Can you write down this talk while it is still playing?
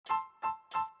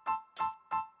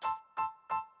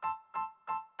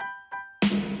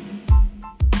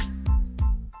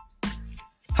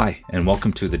Hi, and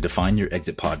welcome to the Define Your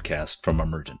Exit podcast from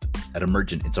Emergent. At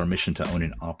Emergent, it's our mission to own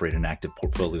and operate an active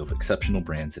portfolio of exceptional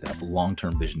brands that have a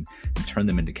long-term vision and turn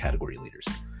them into category leaders.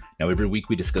 Now, every week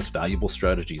we discuss valuable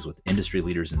strategies with industry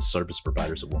leaders and service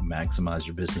providers that will maximize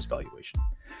your business valuation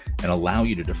and allow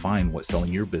you to define what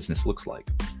selling your business looks like.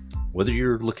 Whether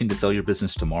you're looking to sell your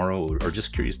business tomorrow or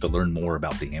just curious to learn more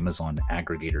about the Amazon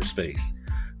aggregator space,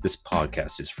 this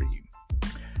podcast is for you.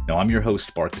 Now, I'm your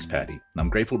host, Barkus Patty, and I'm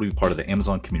grateful to be part of the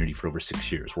Amazon community for over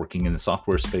 6 years, working in the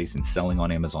software space and selling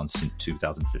on Amazon since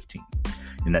 2015.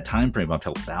 In that time frame, I've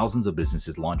helped thousands of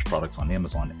businesses launch products on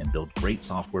Amazon and build great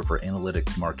software for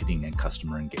analytics, marketing, and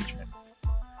customer engagement.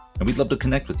 And we'd love to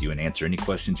connect with you and answer any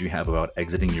questions you have about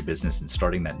exiting your business and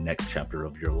starting that next chapter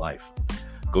of your life.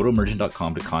 Go to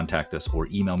emergent.com to contact us or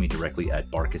email me directly at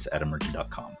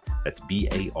barkus@emergent.com. That's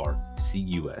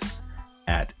BARCUS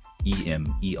at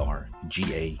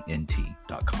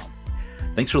EMERGANT.com.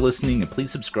 Thanks for listening, and please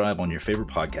subscribe on your favorite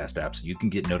podcast app so you can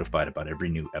get notified about every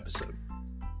new episode.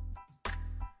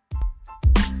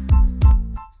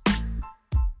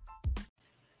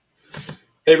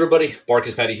 Hey everybody,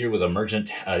 Barkus Patty here with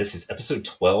Emergent. This is episode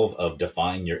 12 of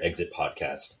Define Your Exit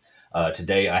podcast.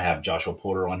 Today I have Joshua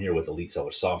Porter on here with Elite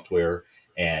Seller Software,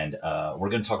 and we're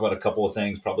going to talk about a couple of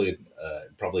things, probably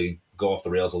go off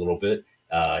the rails a little bit.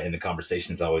 In the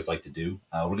conversations I always like to do.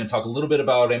 We're going to talk a little bit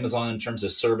about Amazon in terms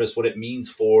of service, what it means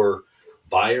for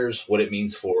buyers, what it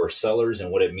means for sellers,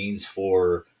 and what it means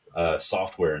for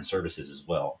software and services as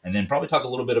well. And then probably talk a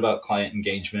little bit about client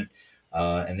engagement.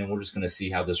 And then we're just going to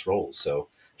see how this rolls. So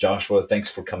Joshua, thanks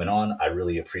for coming on. I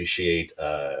really appreciate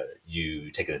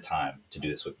you taking the time to do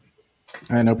this with me.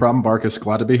 All right, no problem, Barkus.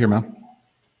 Glad to be here, man.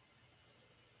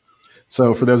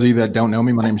 So for those of you that don't know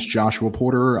me, my name is Joshua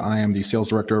Porter. I am the sales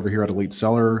director over here at Elite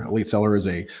Seller. Elite Seller is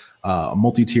a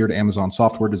multi-tiered Amazon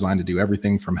software designed to do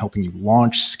everything from helping you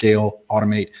launch, scale,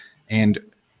 automate, and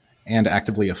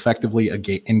actively, effectively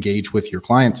engage with your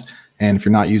clients. And if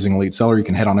you're not using Elite Seller, you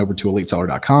can head on over to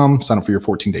eliteseller.com, sign up for your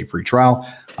 14-day free trial.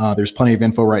 There's plenty of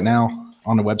info right now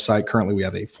on the website. Currently, we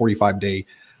have a 45-day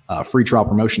free trial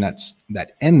promotion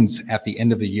that ends at the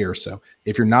end of the year. So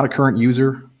if you're not a current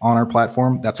user on our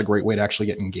platform, that's a great way to actually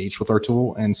get engaged with our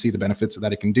tool and see the benefits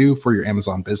that it can do for your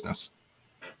Amazon business.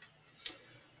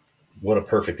 What a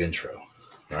perfect intro,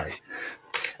 right?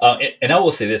 And I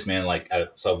will say this, man,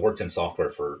 so I've worked in software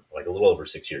for like a little over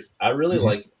 6 years. I really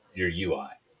like your UI.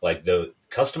 Like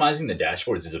customizing the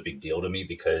dashboards is a big deal to me,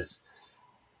 because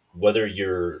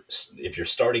if you're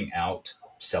starting out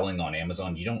selling on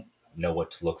Amazon, you don't know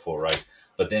what to look for, right?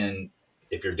 But then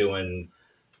if you're doing,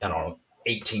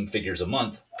 18 figures a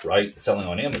month, right, selling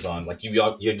on Amazon, like you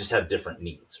just have different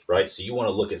needs, right? So you want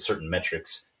to look at certain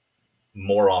metrics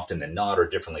more often than not, or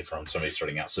differently from somebody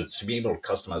starting out. So to be able to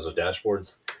customize those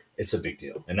dashboards, it's a big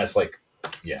deal. And that's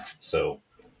so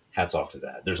hats off to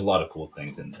that. There's a lot of cool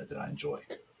things in there that I enjoy.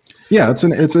 Yeah,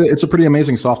 it's a pretty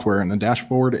amazing software, and the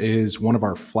dashboard is one of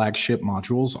our flagship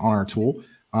modules on our tool.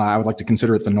 I would like to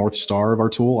consider it the North Star of our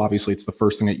tool. Obviously, it's the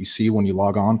first thing that you see when you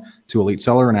log on to Elite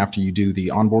Seller, and after you do the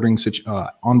onboarding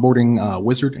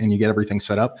wizard and you get everything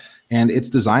set up. And it's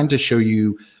designed to show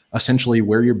you essentially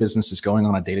where your business is going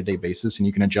on a day-to-day basis, and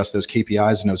you can adjust those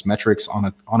KPIs and those metrics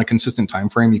on a consistent time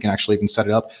frame. You can actually even set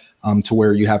it up to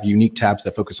where you have unique tabs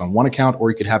that focus on one account, or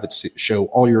you could have it show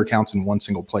all your accounts in one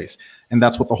single place. And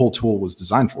that's what the whole tool was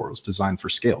designed for. It was designed for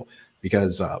scale,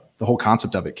 because the whole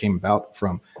concept of it came about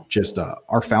from just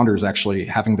our founders actually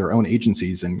having their own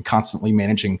agencies and constantly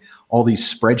managing all these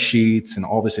spreadsheets and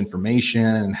all this information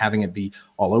and having it be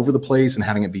all over the place and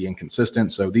having it be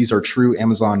inconsistent. So these are true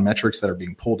Amazon metrics that are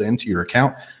being pulled into your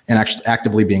account and actually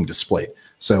actively being displayed.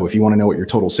 So if you want to know what your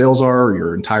total sales are, or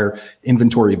your entire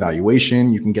inventory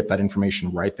evaluation, you can get that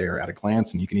information right there at a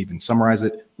glance, and you can even summarize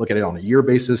it, look at it on a year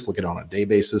basis, look at it on a day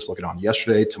basis, look at it on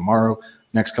yesterday, tomorrow,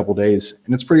 next couple of days,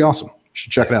 and it's pretty awesome. You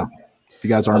should check it out if you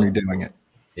guys aren't already doing it.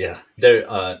 Yeah,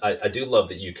 I do love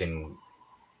that you can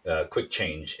quick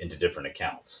change into different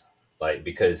accounts,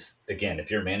 because again,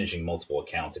 if you're managing multiple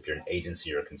accounts, if you're an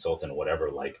agency or a consultant or whatever,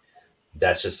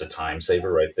 that's just a time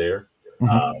saver right there.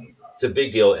 It's a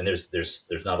big deal, and there's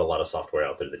not a lot of software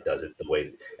out there that does it the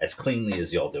way as cleanly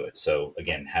as y'all do it. So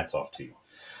again, hats off to you.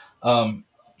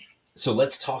 So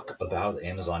let's talk about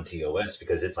Amazon TOS,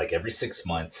 because it's like every 6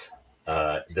 months.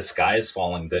 The sky is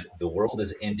falling, the world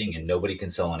is ending, and nobody can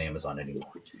sell on Amazon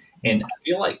anymore. And I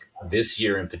feel like this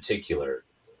year in particular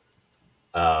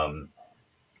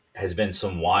has been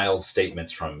some wild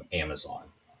statements from Amazon.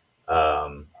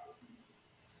 I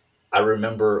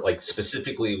remember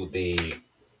specifically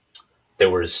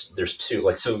there's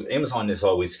two, so Amazon is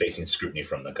always facing scrutiny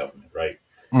from the government, right?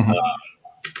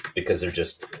 Because they're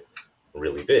just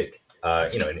really big.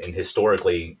 And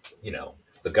historically,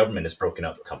 the government has broken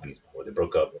up companies before. They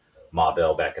broke up Ma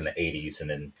Bell back in the 80s. And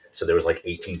then, so there was like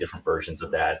 18 different versions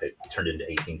of that turned into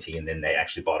AT&T, and then they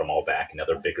actually bought them all back, and now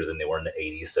they're bigger than they were in the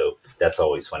 80s. So that's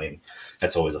always funny.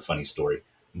 That's always a funny story.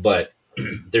 But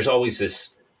there's always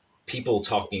this people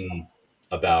talking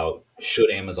about, should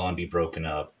Amazon be broken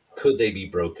up? Could they be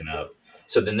broken up?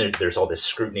 So then there's all this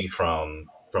scrutiny from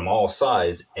all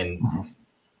sides. And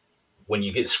when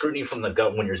you get scrutiny from the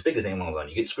government, when you're as big as Amazon,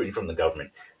 you get scrutiny from the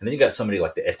government. And then you got somebody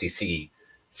like the FTC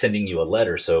sending you a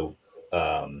letter. So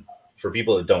for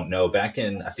people that don't know, back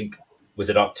in, I think, was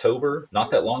it October?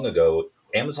 Not that long ago,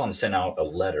 Amazon sent out a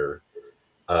letter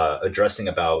addressing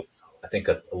about, I think,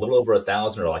 a little over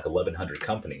 1,000 or like 1,100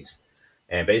 companies,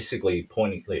 and basically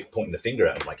pointing the finger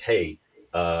at them like, hey,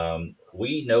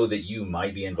 we know that you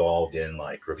might be involved in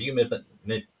like review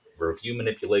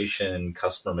manipulation,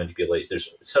 customer manipulation. There's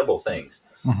several things.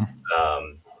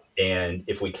 And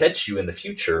if we catch you in the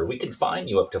future, we can fine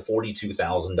you up to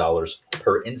 $42,000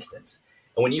 per instance.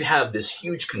 And when you have this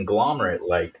huge conglomerate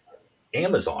like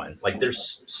Amazon, like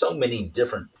there's so many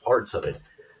different parts of it.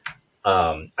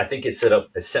 I think it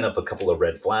sent up a couple of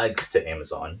red flags to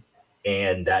Amazon,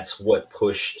 and that's what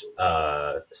pushed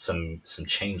some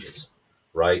changes,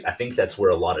 right? I think that's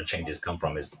where a lot of changes come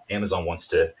from, is Amazon wants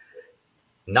to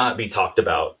not be talked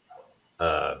about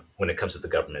when it comes to the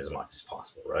government as much as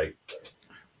possible, right?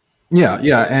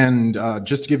 Yeah. And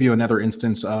just to give you another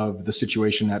instance of the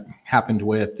situation that happened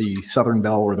with the Southern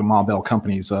Bell or the Ma Bell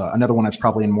companies, another one that's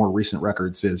probably in more recent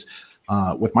records is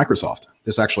with Microsoft.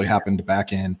 This actually happened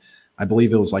back in, I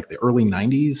believe it was like the early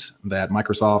 90s, that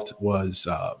Microsoft was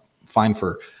fined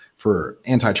for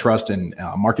antitrust and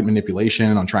market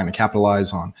manipulation on trying to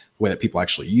capitalize on the way that people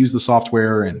actually use the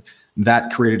software. And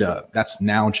that created that's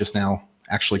just now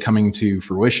actually coming to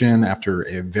fruition after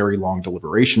a very long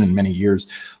deliberation and many years.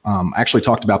 I actually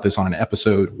talked about this on an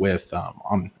episode with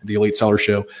on the Elite Seller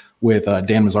Show with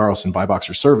Dan Mazzaros and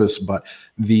Buyboxer Service. But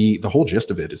the whole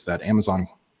gist of it is that Amazon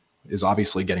is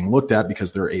obviously getting looked at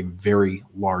because they're a very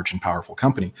large and powerful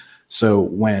company. So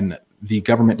when the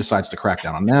government decides to crack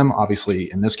down on them, obviously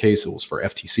in this case it was for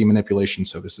FTC manipulation.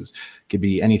 So could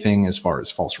be anything as far as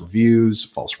false reviews,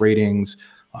 false ratings,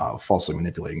 falsely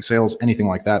manipulating sales, anything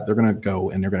like that. They're going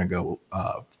to go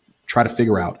try to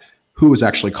figure out who is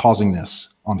actually causing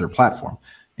this on their platform.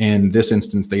 In this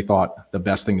instance, they thought the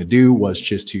best thing to do was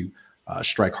just to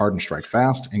strike hard and strike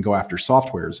fast and go after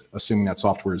softwares, assuming that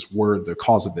softwares were the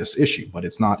cause of this issue. But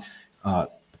it's not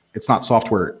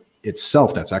software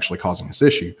itself that's actually causing this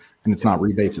issue, and it's not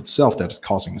rebates itself that is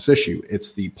causing this issue.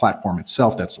 It's the platform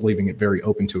itself that's leaving it very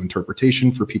open to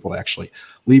interpretation for people to actually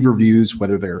leave reviews,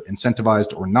 whether they're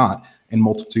incentivized or not, in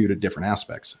multitude of different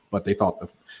aspects. But they thought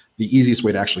the easiest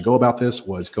way to actually go about this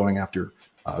was going after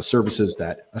services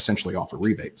that essentially offer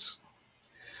rebates.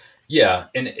 Yeah,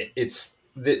 and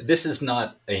this is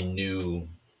not a new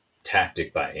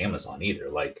tactic by Amazon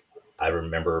either. Like, I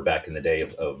remember back in the day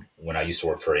of when I used to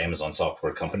work for an Amazon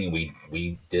software company,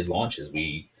 we did launches.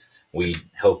 We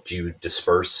helped you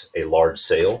disperse a large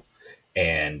sale,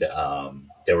 and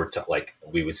there were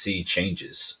we would see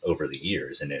changes over the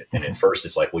years. And at first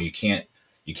it's like, well, you can't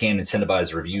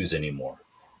incentivize reviews anymore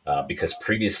because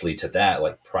previously to that,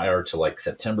 like prior to like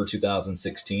September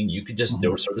 2016, you could just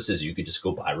there were services you could just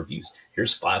go buy reviews.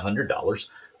 Here's $500.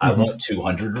 I want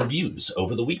 200 reviews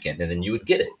over the weekend, and then you would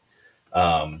get it.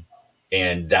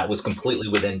 And that was completely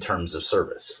within terms of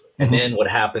service. And then what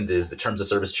happens is the terms of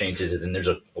service changes, and then there's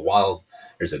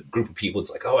there's a group of people.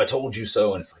 It's like, oh, I told you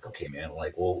so. And it's like, okay, man,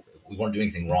 like, well, we weren't doing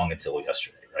anything wrong until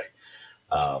yesterday,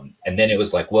 right? And then it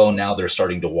was like, well, now they're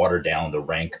starting to water down the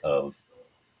rank of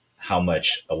how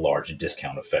much a large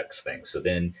discount affects things. So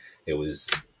then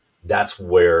that's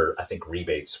where I think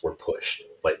rebates were pushed.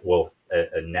 Like, well,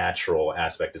 a natural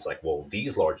aspect is like, well,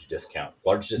 these large discounts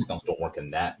don't work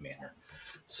in that manner.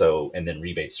 So, and then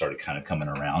rebates started kind of coming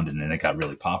around, and then it got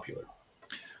really popular.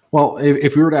 Well,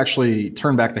 if we were to actually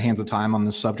turn back the hands of time on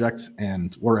this subject,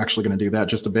 and we're actually going to do that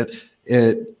just a bit,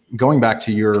 going back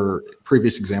to your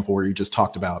previous example where you just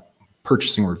talked about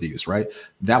purchasing reviews, right?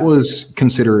 That was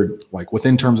considered like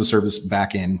within terms of service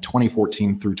back in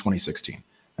 2014 through 2016.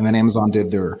 And then Amazon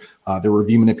did their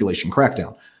review manipulation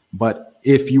crackdown. But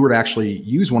if you were to actually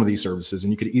use one of these services,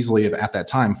 and you could easily have at that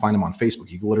time find them on Facebook,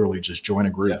 you could literally just join a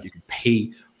group. Yeah. You could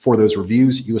pay for those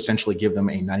reviews. You essentially give them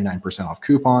a 99% off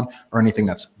coupon or anything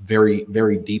that's very,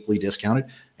 very deeply discounted,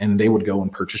 and they would go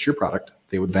and purchase your product.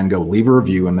 They would then go leave a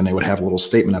review, and then they would have a little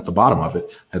statement at the bottom of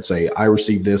it that say, I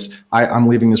received this. I'm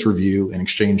leaving this review in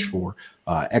exchange for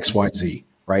XYZ,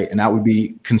 right? And that would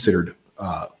be considered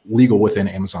legal within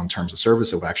Amazon terms of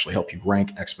service. It would actually help you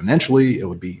rank exponentially. It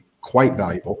would be quite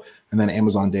valuable. And then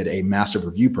Amazon did a massive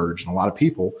review purge, and a lot of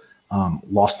people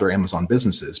lost their Amazon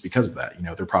businesses because of that.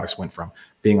 Their products went from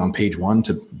being on page one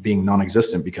to being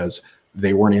non-existent because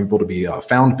they weren't able to be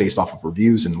found based off of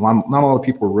reviews. And not a lot of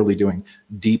people were really doing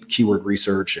deep keyword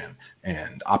research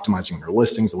and optimizing their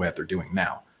listings the way that they're doing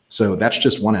now. So that's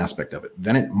just one aspect of it.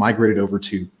 Then it migrated over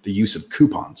to the use of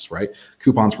coupons, right?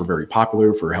 Coupons were very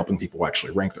popular for helping people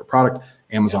actually rank their product.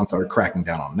 Amazon started cracking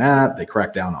down on that. They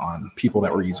cracked down on people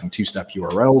that were using two-step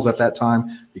URLs at that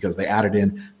time because they added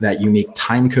in that unique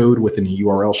time code within the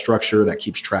URL structure that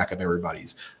keeps track of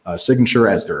everybody's signature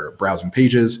as they're browsing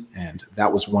pages. And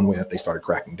that was one way that they started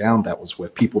cracking down. That was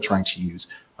with people trying to use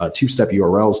two-step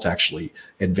URLs to actually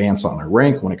advance on their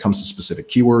rank when it comes to specific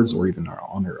keywords or even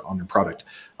on their product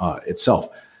itself.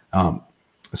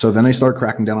 So then they started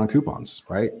cracking down on coupons,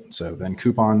 right? So then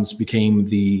coupons became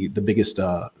the biggest,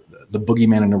 the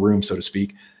boogeyman in the room, so to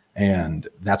speak. And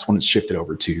that's when it shifted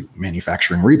over to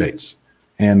manufacturing rebates.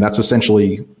 And that's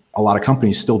essentially, a lot of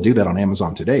companies still do that on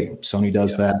Amazon today. Sony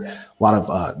does that. A lot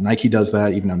of Nike does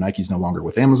that, even though Nike's no longer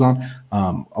with Amazon.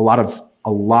 A lot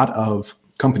of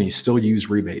companies still use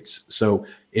rebates. So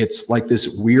it's like this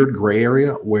weird gray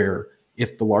area where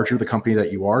if the larger the company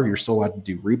that you are, you're still allowed to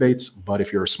do rebates. But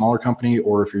if you're a smaller company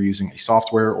or if you're using a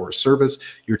software or a service,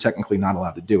 you're technically not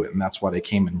allowed to do it. And that's why they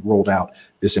came and rolled out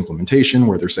this implementation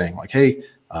where they're saying like, hey,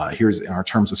 here's in our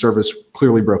terms of service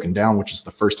clearly broken down, which is the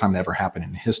first time it ever happened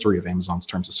in the history of Amazon's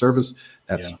terms of service.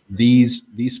 That's these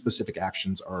specific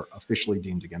actions are officially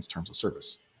deemed against terms of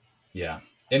service. Yeah.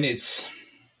 And this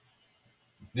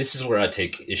is where I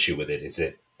take issue with it, is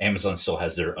that Amazon still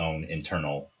has their own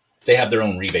they have their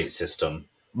own rebate system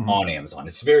on Amazon.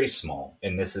 It's very small.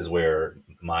 And this is where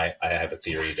I have a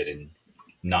theory that in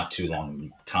not too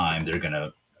long time, they're going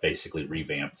to basically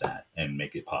revamp that and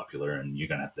make it popular. And you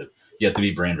have to be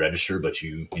brand registered, but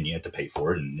you have to pay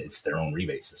for it. And it's their own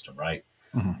rebate system, right?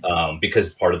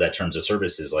 Because part of that terms of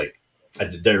service is like,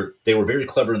 they were very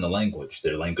clever in the language.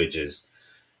 Their language is,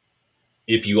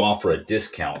 if you offer a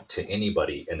discount to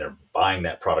anybody and they're buying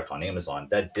that product on Amazon,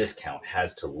 that discount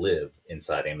has to live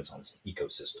inside Amazon's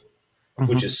ecosystem,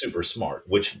 which is super smart,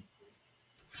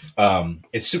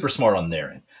 it's super smart on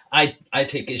their end. I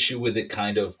take issue with it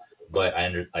kind of, but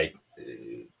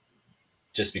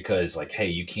just because like, hey,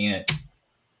 you can't,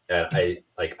 I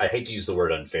hate to use the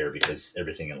word unfair because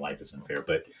everything in life is unfair,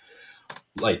 but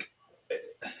like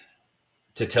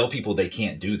to tell people they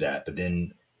can't do that, but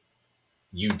then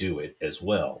you do it as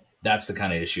well. That's the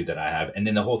kind of issue that I have. And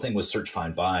then the whole thing with search,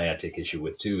 find, buy, I take issue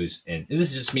with too, and this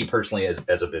is just me personally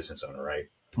as a business owner, right?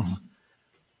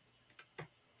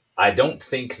 I don't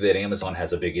think that Amazon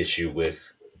has a big issue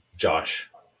with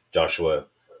Joshua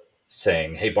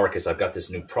saying, hey, Barkus, I've got this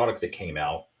new product that came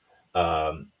out.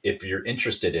 If you're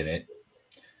interested in it,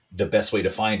 the best way to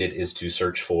find it is to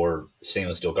search for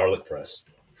stainless steel garlic press.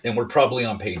 And we're probably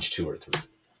on page 2 or 3.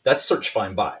 That's search,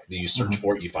 find, buy. You search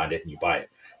for it, you find it, and you buy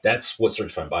it. That's what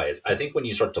search, find, buy is. I think when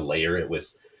you start to layer it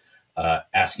with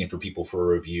asking for people for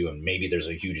a review, and maybe there's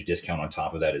a huge discount on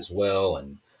top of that as well,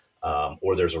 and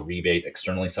or there's a rebate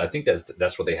externally. So I think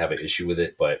that's where they have an issue with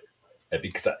it. But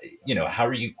because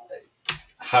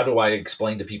how do I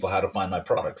explain to people how to find my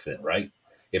products then, right?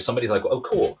 If somebody's like, oh,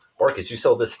 cool, Barkus, you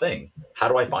sell this thing. How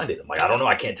do I find it? I'm like, I don't know.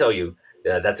 I can't tell you.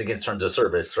 That's against terms of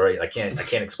service, right? I can't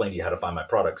explain to you how to find my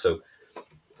product. So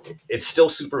it's still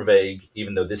super vague,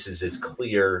 even though this is as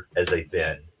clear as they've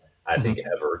been, I think,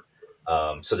 ever.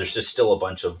 So there's just still a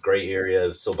bunch of gray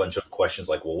area, still a bunch of questions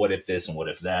like, well, what if this and what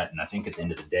if that? And I think at the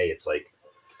end of the day, it's like,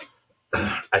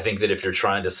 I think that if you're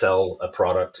trying to sell a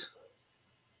product,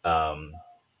 and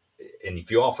if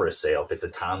you offer a sale, if it's a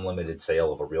time limited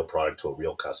sale of a real product to a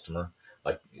real customer,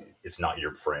 like it's not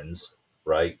your friends,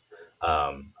 right?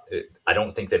 I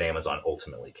don't think that Amazon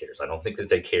ultimately cares. I don't think that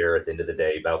they care at the end of the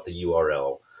day about the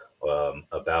URL,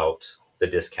 about the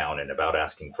discount, and about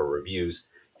asking for reviews.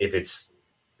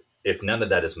 If none of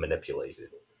that is manipulated,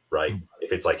 right?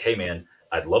 If it's like, hey man,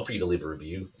 I'd love for you to leave a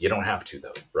review. You don't have to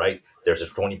though, right? There's a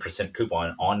 20%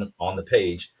 coupon on the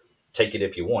page. Take it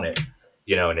if you want it,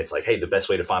 and it's like, hey, the best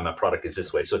way to find my product is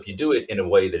this way. So if you do it in a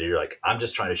way that you're like, I'm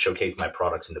just trying to showcase my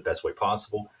products in the best way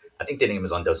possible, I think that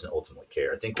Amazon doesn't ultimately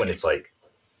care. I think when it's like,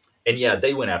 and yeah,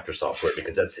 they went after software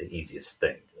because that's the easiest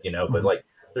thing, but like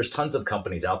there's tons of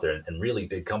companies out there and really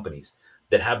big companies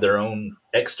that have their own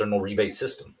external rebate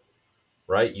system,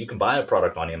 right? You can buy a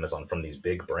product on Amazon from these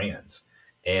big brands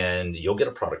and you'll get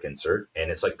a product insert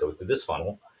and it's like, go through this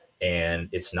funnel and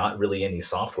it's not really any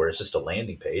software. It's just a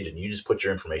landing page, and you just put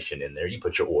your information in there. You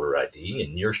put your order ID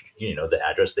and the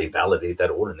address. They validate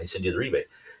that order and they send you the rebate.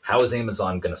 How is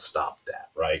Amazon going to stop that,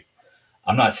 right?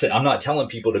 I'm not telling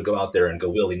people to go out there and go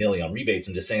willy nilly on rebates.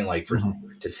 I'm just saying, like,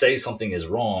 to say something is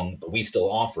wrong, but we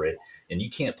still offer it, and you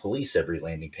can't police every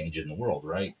landing page in the world,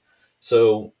 right?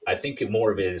 So I think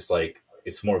more of it is like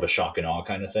it's more of a shock and awe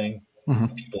kind of thing.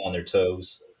 People on their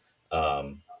toes,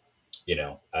 um, you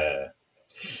know, uh,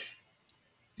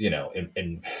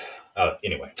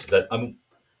 anyway, that I'm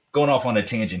going off on a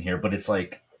tangent here, but it's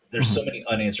like there's so many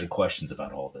unanswered questions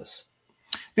about all this.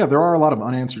 Yeah, there are a lot of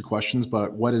unanswered questions,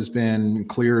 but what has been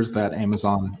clear is that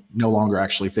Amazon no longer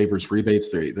actually favors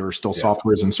rebates. There are still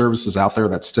softwares and services out there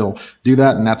that still do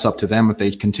that, and that's up to them if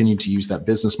they continue to use that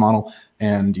business model.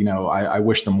 And I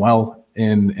wish them well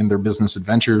in their business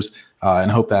adventures,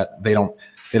 and hope that they don't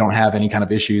have any kind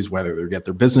of issues, whether they get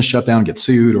their business shut down, get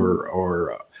sued,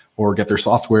 or get their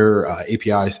software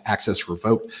APIs access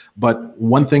revoked. But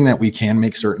one thing that we can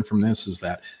make certain from this is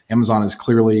that Amazon is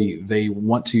clearly, they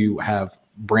want to have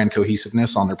brand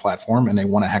cohesiveness on their platform, and they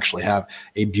want to actually have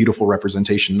a beautiful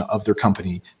representation of their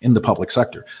company in the public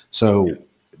sector. So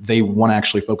they want to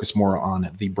actually focus more on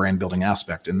the brand building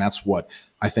aspect. And that's what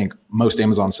I think most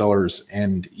Amazon sellers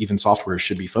and even software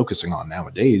should be focusing on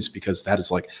nowadays, because that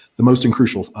is like the most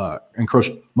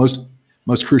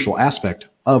most crucial aspect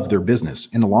of their business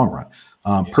in the long run.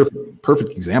 Perfect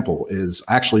example is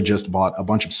I actually just bought a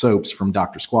bunch of soaps from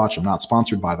Dr. Squatch. I'm not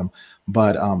sponsored by them,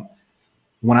 but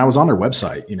when I was on their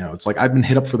website, it's like I've been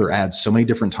hit up for their ads so many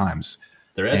different times.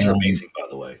 Their ads are amazing, by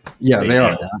the way. Yeah, they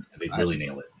are. They really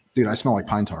nail it. Dude, I smell like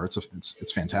pine tar.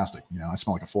 It's fantastic. I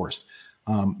smell like a forest.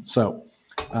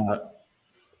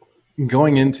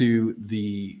 Going into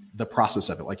the process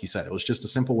of it, like you said, it was just a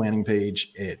simple landing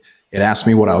page. It asked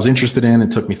me what I was interested in.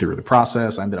 It took me through the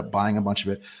process. I ended up buying a bunch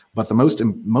of it. But the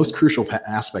most crucial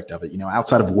aspect of it,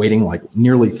 outside of waiting like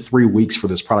nearly 3 weeks for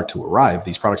these products to arrive,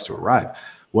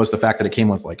 was the fact that it came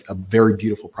with like a very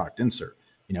beautiful product insert.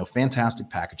 Fantastic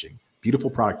packaging, beautiful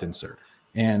product insert.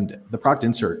 And the product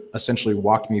insert essentially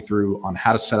walked me through on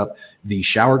how to set up the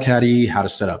shower caddy, how to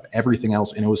set up everything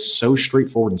else. And it was so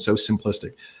straightforward and so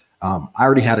simplistic. I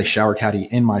already had a shower caddy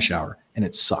in my shower and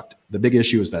it sucked. The big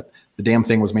issue is that the damn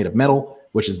thing was made of metal,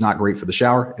 which is not great for the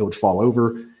shower. It would fall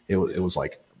over. It was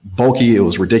like bulky. It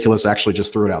was ridiculous. I actually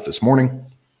just threw it out this morning.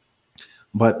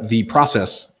 But the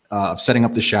process of setting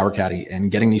up the shower caddy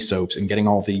and getting these soaps and getting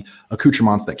all the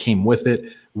accoutrements that came with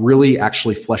it really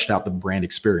actually fleshed out the brand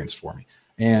experience for me.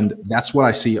 And that's what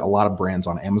I see a lot of brands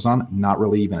on Amazon not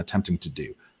really even attempting to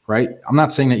do, right? I'm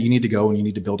not saying that you need to go and you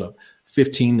need to build up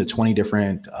 15 to 20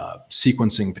 different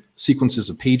sequences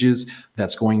of pages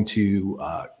that's going to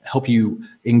help you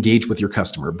engage with your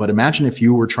customer. But imagine if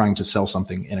you were trying to sell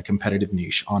something in a competitive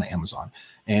niche on Amazon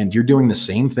and you're doing the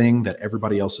same thing that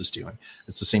everybody else is doing.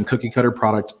 It's the same cookie cutter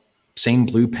product, same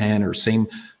blue pen or same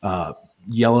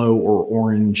yellow or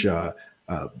orange,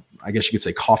 I guess you could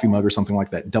say coffee mug or something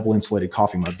like that, double insulated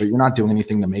coffee mug, but you're not doing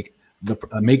anything to make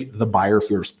the buyer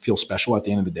feel special at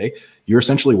the end of the day. You're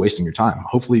essentially wasting your time.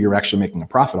 Hopefully you're actually making a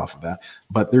profit off of that,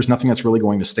 but there's nothing that's really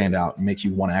going to stand out and make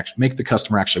you want to make the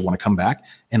customer actually want to come back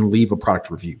and leave a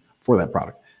product review for that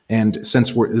product. And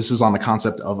since this is on the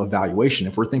concept of evaluation,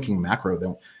 if we're thinking macro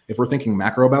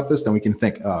about this, then we can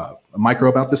think micro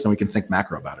about this, then we can think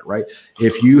macro about it, right?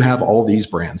 If you have all these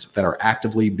brands that are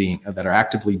actively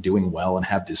doing well and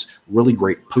have this really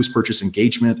great post-purchase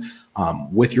engagement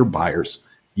with your buyers,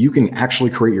 you can actually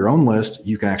create your own list.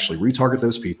 You can actually retarget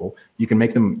those people. You can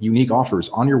make them unique offers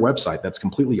on your website that's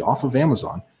completely off of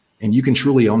Amazon. And you can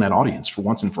truly own that audience for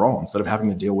once and for all, instead of having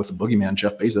to deal with the boogeyman,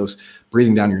 Jeff Bezos,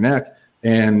 breathing down your neck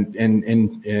and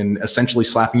essentially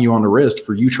slapping you on the wrist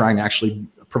for you trying to actually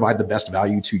provide the best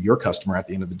value to your customer at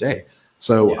the end of the day.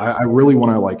 So yeah. I really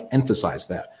want to emphasize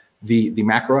that the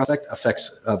macro aspect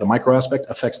affects the micro aspect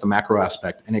affects the macro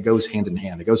aspect, and it goes hand in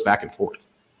hand. It goes back and forth.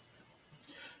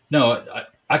 No,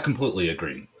 I completely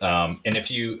agree.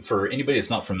 And for anybody that's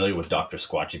not familiar with Dr.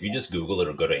 Squatch, if you just Google it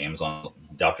or go to Amazon,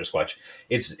 Dr. Squatch,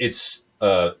 it's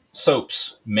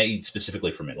soaps made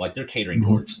specifically for men. Like they're catering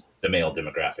towards the male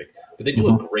demographic, but they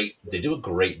do a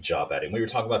great job at it. And we were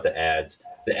talking about the ads.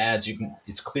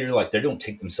 It's clear like they don't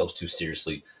take themselves too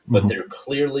seriously, but they're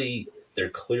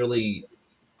clearly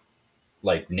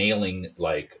like nailing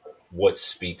like what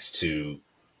speaks to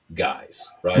guys,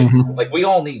 right? Like we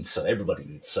all need soap. Everybody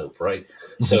needs soap, right?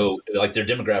 So like their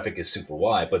demographic is super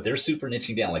wide, but they're super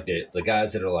niching down. Like the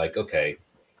guys that are like, okay,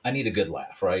 I need a good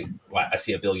laugh, right? I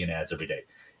see a billion ads every day,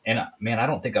 and man, I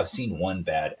don't think I've seen one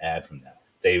bad ad from them.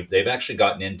 They've actually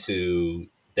gotten into.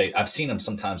 I've seen them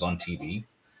sometimes on TV.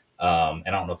 And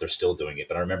I don't know if they're still doing it,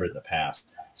 but I remember in the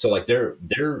past. So like they're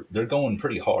going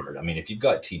pretty hard. I mean, if you've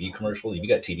got TV commercial, if you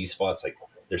got TV spots, like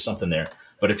there's something there.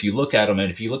 But if you look at them and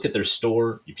if you look at their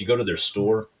store, if you go to their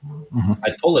store, Hmm.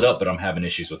 I'd pull it up, but I'm having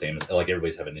issues with Amazon. Like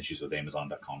everybody's having issues with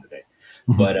Amazon.com today.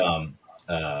 Hmm. But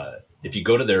if you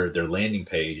go to their landing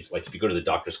page, like if you go to the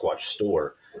Dr. Squatch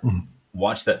store, Hmm.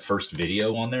 watch that first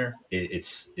video on there.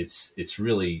 It's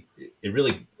really, it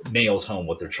really nails home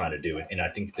what they're trying to do, and I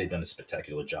think they've done a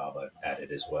spectacular job at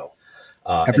it as well.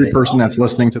 And Every then person that's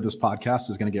listening to this podcast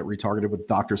is going to get retargeted with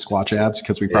Dr. Squatch ads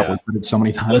because we probably yeah, said it so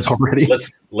many times let's already.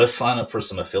 let's sign up for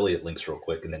some affiliate links real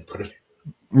quick, and then put it.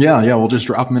 Yeah, yeah, we'll just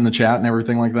drop them in the chat and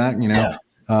everything like that. Yeah.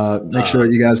 Make sure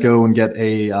that you guys go and get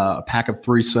a pack of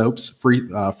 3 soaps, free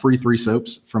 3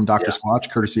 soaps from Dr. Yeah. Squatch,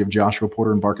 courtesy of Joshua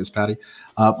Porter and Barkus Patty.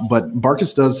 But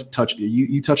Barkus does touch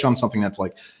you touch on something that's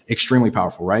like extremely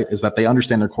powerful, right? Is that they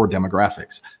understand their core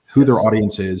demographics, who their Yes.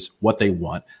 audience is, what they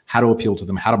want, how to appeal to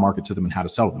them, how to market to them, and how to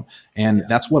sell to them. And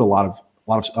that's what a lot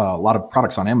of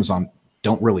products on Amazon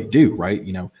don't really do, right?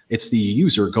 It's the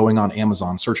user going on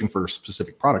Amazon searching for a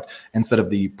specific product instead of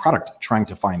the product trying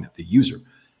to find the user.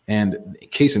 And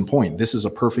case in point, this is a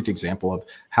perfect example of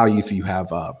how if you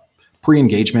have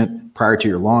pre-engagement prior to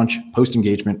your launch,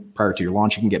 post-engagement prior to your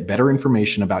launch, you can get better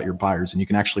information about your buyers and you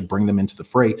can actually bring them into the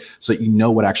fray so that you know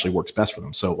what actually works best for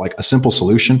them. So like a simple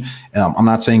solution, I'm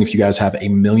not saying if you guys have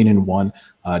 1,000,001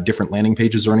 different landing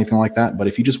pages or anything like that, but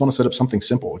if you just want to set up something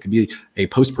simple, it could be a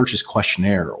post-purchase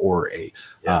questionnaire or a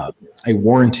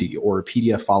warranty or a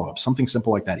PDF follow-up, something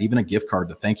simple like that, even a gift card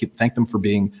to thank them for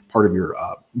being part of your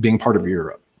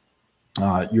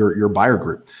your buyer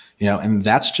group, and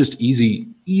that's just easy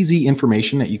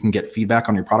information that you can get feedback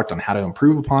on your product on how to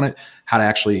improve upon it, how to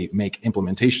actually make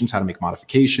implementations, how to make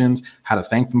modifications, how to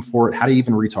thank them for it, how to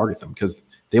even retarget them, because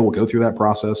they will go through that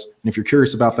process. And if you're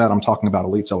curious about that, I'm talking about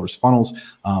Elite Sellers funnels.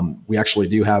 We actually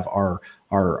do have our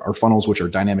funnels, which are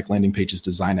dynamic landing pages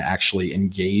designed to actually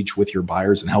engage with your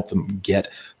buyers and help them get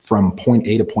from point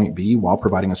A to point B while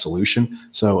providing a solution.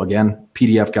 So again,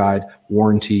 PDF guide,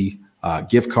 warranty,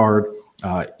 gift card,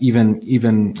 even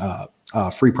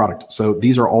free product. So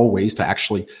these are all ways to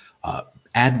actually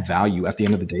add value at the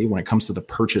end of the day when it comes to the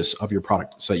purchase of your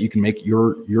product, so that you can make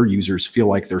your users feel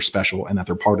like they're special and that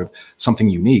they're part of something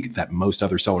unique that most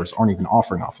other sellers aren't even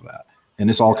offering off of that. And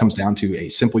this all comes down to a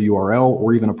simple URL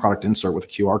or even a product insert with a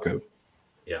QR code.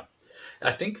 Yeah,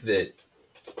 I think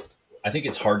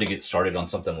it's hard to get started on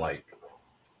something like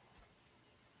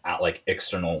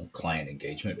external client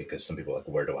engagement, because some people are like,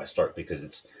 where do I start? Because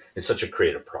it's such a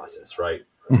creative process, right?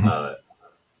 Mhm.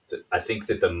 I think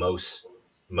that the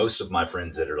most of my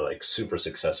friends that are like super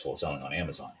successful selling on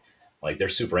Amazon, like they're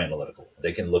super analytical.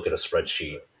 They can look at a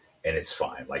spreadsheet and it's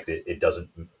fine. Like it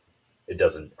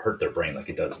doesn't hurt their brain like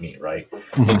it does me, right?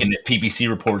 Mhm. Looking at PPC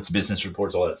reports, business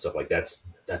reports, all that stuff, like that's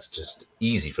just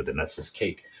easy for them. That's just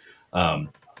cake.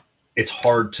 It's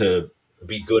hard to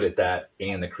be good at that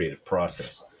and the creative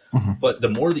process. Mhm. But the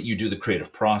more that you do the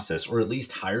creative process, or at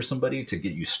least hire somebody to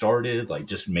get you started, like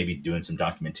just maybe doing some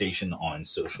documentation on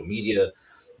social media,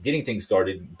 getting things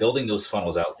started, building those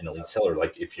funnels out in Elite Seller.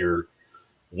 Like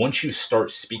once you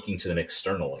start speaking to them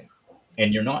externally,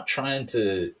 and you're not trying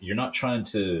to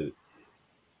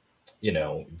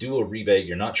do a rebate,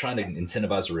 you're not trying to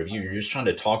incentivize a review, you're just trying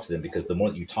to talk to them, because the more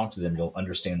that you talk to them, you'll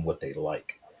understand what they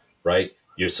like, right?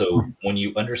 So when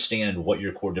you understand what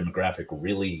your core demographic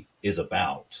really is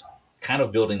about, kind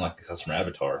of building like a customer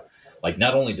avatar, like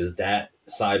not only does that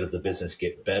side of the business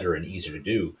get better and easier to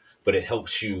do, but it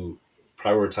helps you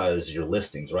prioritize your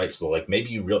listings, right? So like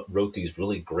maybe you wrote these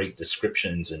really great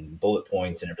descriptions and bullet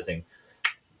points and everything,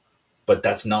 but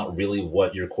that's not really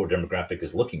what your core demographic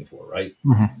is looking for, right?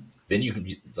 Mhm. Then you can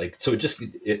be like, so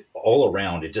it all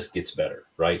around, it just gets better,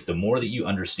 right? The more that you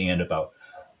understand about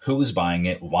who's buying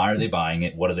it, why are they buying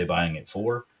it, what are they buying it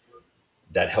for,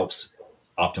 that helps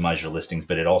optimize your listings,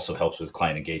 but it also helps with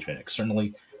client engagement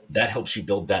externally. That helps you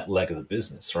build that leg of the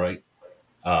business, right?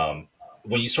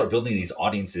 When you start building these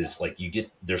audiences, like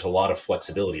there's a lot of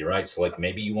flexibility, right? So like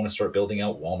maybe you want to start building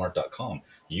out Walmart.com.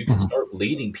 You can Mhm. start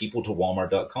leading people to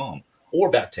Walmart.com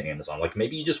or back to Amazon. Like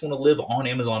maybe you just want to live on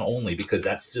Amazon only because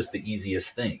that's just the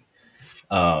easiest thing.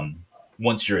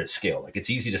 Once you're at scale, like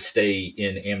it's easy to stay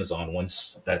in Amazon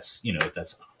once if that's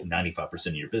 95%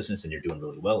 of your business and you're doing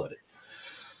really well at it.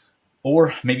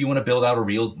 Or maybe you want to build out I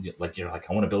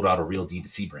want to build out a real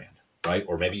D2C brand, right?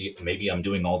 Or maybe I'm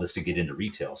doing all this to get into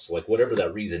retail. So like whatever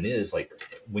that reason is, like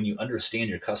when you understand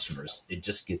your customers, it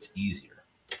just gets easier.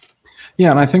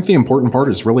 Yeah, and I think the important part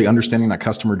is really understanding that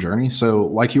customer journey. So,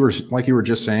 like you were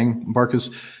just saying, Marcus,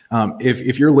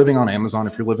 if you're living on Amazon,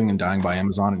 if you're living and dying by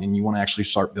Amazon, and you want to actually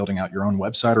start building out your own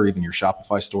website or even your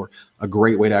Shopify store, a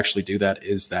great way to actually do that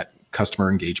is that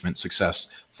customer engagement success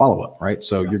follow up, right?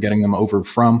 So you're getting them over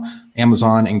from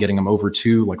Amazon and getting them over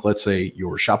to, like, let's say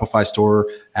your Shopify store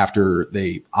after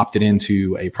they opted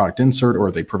into a product insert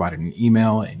or they provided an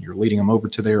email, and you're leading them over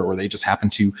to there, or they just happen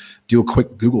to do a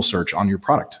quick Google search on your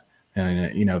product.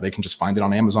 And, they can just find it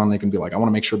on Amazon. They can be like, I want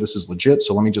to make sure this is legit.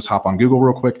 So let me just hop on Google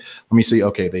real quick. Let me see.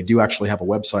 Okay, they do actually have a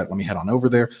website. Let me head on over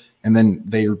there. And then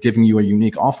they are giving you a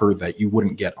unique offer that you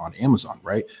wouldn't get on Amazon,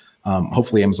 right?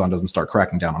 Hopefully Amazon doesn't start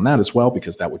cracking down on that as well,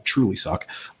 because that would truly suck.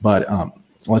 But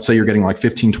let's say you're getting like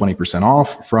 15, 20%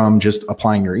 off from just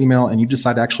applying your email, and you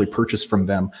decide to actually purchase from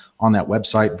them on that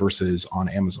website versus on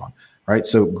Amazon, right?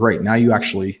 So great. Now you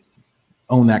actually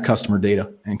own that customer data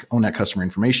and own that customer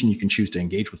information. You can choose to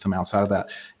engage with them outside of that.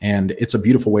 And it's a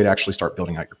beautiful way to actually start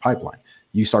building out your pipeline.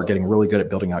 You start getting really good at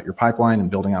building out your pipeline and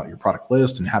building out your product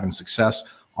list and having success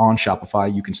on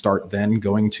Shopify. You can start then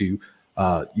going to,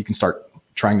 you can start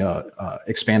trying to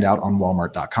expand out on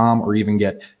Walmart.com, or even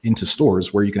get into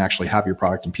stores where you can actually have your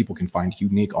product and people can find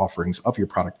unique offerings of your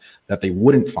product that they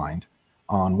wouldn't find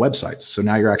on websites. So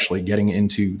now you're actually getting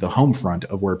into the home front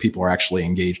of where people are actually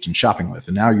engaged in shopping with.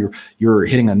 And now you're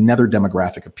hitting another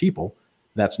demographic of people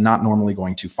that's not normally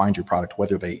going to find your product,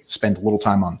 whether they spend a little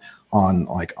time on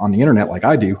the internet like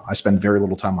I do. I spend very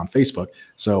little time on Facebook.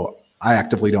 So I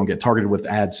actively don't get targeted with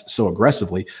ads so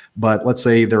aggressively, but let's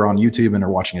say they're on YouTube and they're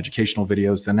watching educational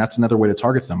videos, then that's another way to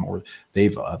target them. Or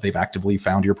they've actively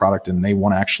found your product and they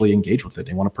want to actually engage with it.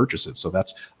 They want to purchase it. So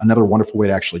that's another wonderful way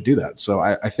to actually do that. So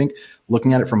I think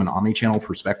looking at it from an omni-channel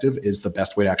perspective is the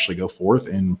best way to actually go forth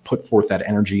and put forth that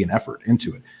energy and effort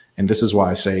into it. And this is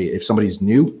why I say, if somebody's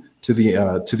new to the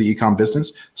ecom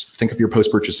business, think of your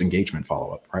post-purchase engagement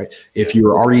follow-up, right? If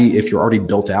you're already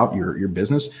built out your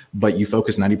business, but you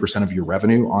focus 90% of your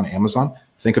revenue on Amazon,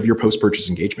 think of your post-purchase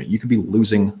engagement. You could be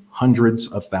losing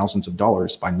hundreds of thousands of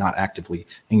dollars by not actively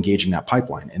engaging that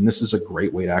pipeline. And this is a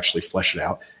great way to actually flesh it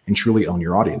out and truly own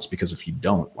your audience. Because if you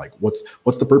don't, like, what's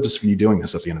the purpose of you doing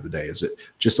this at the end of the day? Is it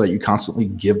just that you constantly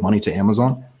give money to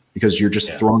Amazon because you're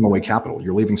just throwing away capital?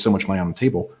 You're leaving so much money on the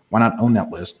table. Why not own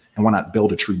that list, and why not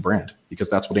build a true brand? Because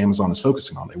that's what Amazon is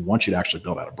focusing on. They want you to actually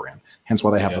build out a brand. Hence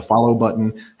why they have the follow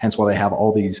button. Hence why they have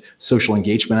all these social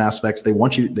engagement aspects. They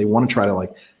want to try to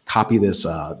like copy this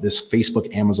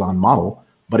Facebook Amazon model,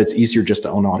 but it's easier just to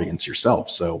own audience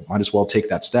yourself. So might as well take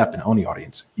that step and own the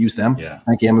audience. Use them. Yeah.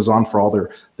 Thank Amazon for all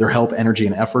their help, energy,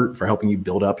 and effort for helping you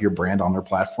build up your brand on their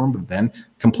platform, but then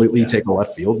completely take a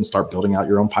left field and start building out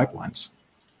your own pipelines.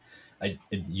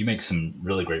 You make some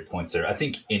really great points there. I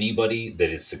think anybody that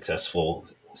is successful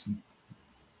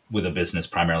with a business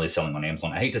primarily selling on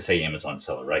Amazon, I hate to say Amazon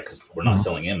seller, right? Because we're not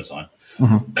selling Amazon,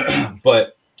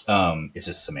 but it's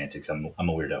just semantics. I'm a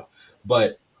weirdo,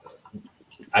 but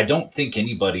I don't think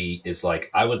anybody is like,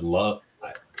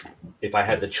 if I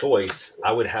had the choice,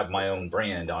 I would have my own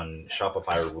brand on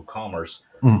Shopify or WooCommerce.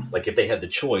 Like, if they had the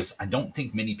choice, I don't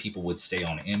think many people would stay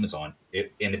on Amazon.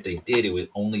 And if they did, it would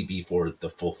only be for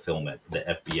the fulfillment, the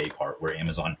FBA part, where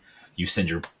Amazon, you send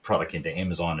your product into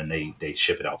Amazon and they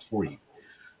ship it out for you.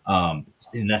 And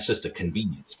that's just a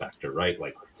convenience factor, right?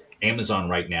 Like, Amazon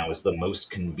right now is the most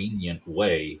convenient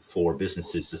way for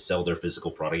businesses to sell their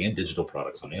physical product and digital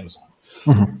products on Amazon.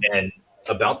 And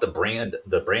about the brand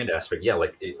aspect, yeah,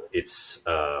 like it's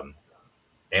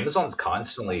Amazon's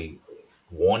constantly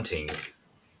wanting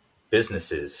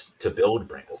businesses to build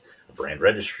brands. Brand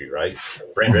registry, right?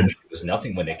 Brand registry was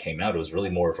nothing when it came out. It was really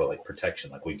more for like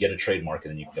protection. Like, we get a trademark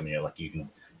and then you can come in here, like, you can.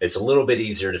 It's a little bit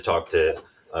easier to talk to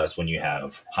us when you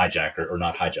have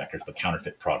not hijackers, but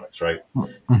counterfeit products, right?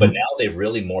 But now they've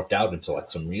really morphed out into like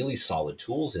some really solid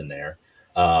tools in there.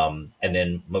 And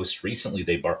then most recently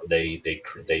they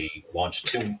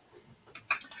launched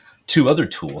two other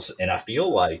tools, and I feel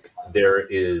like there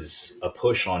is a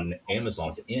push on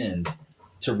Amazon's end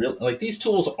to really, like, these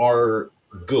tools are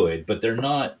good, but they're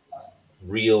not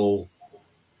real.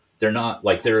 They're not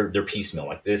like they're piecemeal.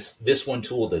 Like this one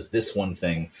tool does this one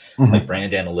thing, like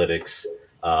brand analytics,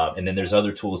 and then there's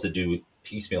other tools that do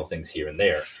piecemeal things here and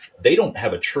there. They don't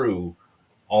have a true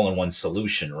all-in-one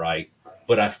solution, right?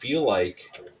 But I feel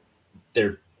like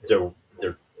they're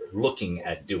looking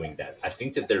at doing that. I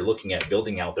think that they're looking at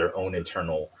building out their own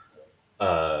internal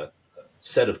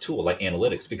set of tool, like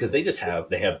analytics, because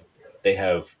they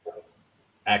have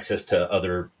access to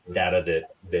other data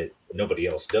that nobody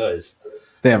else does.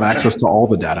 They have access to all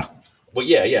the data. Well,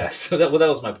 yeah. So that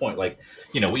was my point. Like,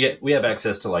 we have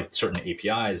access to like certain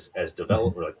APIs as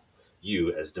developer, like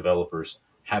you as developers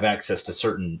have access to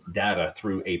certain data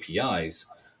through APIs,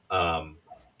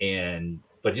 and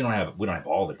but we don't have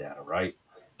all the data, right?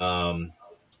 Um,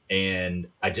 and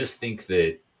I just think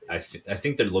that I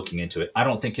think they're looking into it. I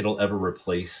don't think it'll ever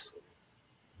replace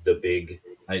the big,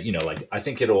 like I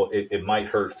think it might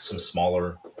hurt some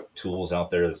smaller tools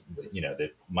out there,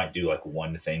 that might do like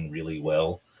one thing really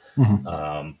well.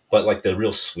 Mhm. But like the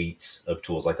real suites of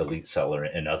tools like Elite Seller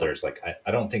and others, like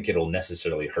I don't think it'll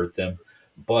necessarily hurt them,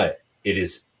 but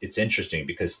it's interesting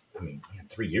because I mean, man,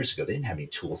 3 years ago they didn't have any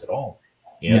tools at all.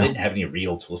 They Yeah. didn't have any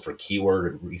real tools for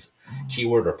keyword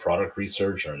or product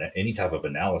research or any type of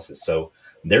analysis. So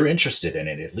they're interested in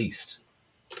it at least.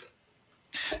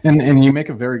 And you make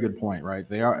a very good point,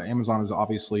 right? Amazon is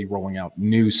obviously rolling out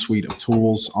new suite of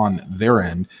tools on their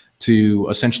end to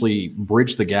essentially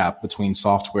bridge the gap between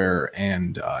software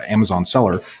and Amazon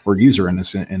seller or user in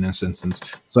this instance,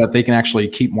 so that they can actually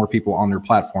keep more people on their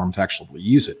platform to actually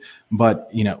use it. But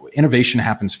innovation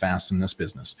happens fast in this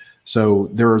business, so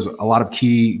there's a lot of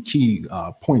key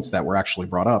points that were actually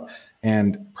brought up.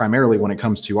 And primarily when it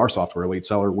comes to our software, Elite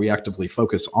Seller, we actively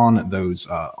focus on those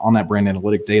on that brand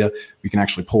analytic data. We can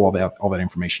actually pull all that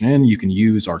information in. You can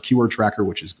use our keyword tracker,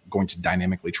 which is going to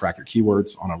dynamically track your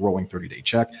keywords on a rolling 30-day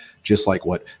check, just like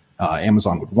what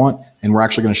Amazon would want. And we're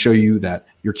actually going to show you that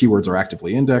your keywords are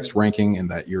actively indexed, ranking, and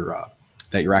that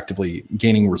you're actively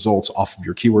gaining results off of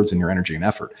your keywords and your energy and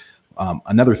effort.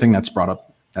 Another thing that's brought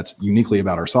up that's uniquely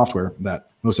about our software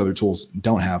that most other tools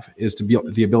don't have is to be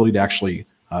the ability to actually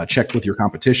check with your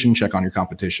competition, check on your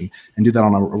competition, and do that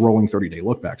on a rolling 30-day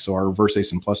look back. So our reverse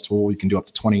ASIN plus tool, you can do up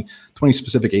to 20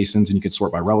 specific ASINs, and you can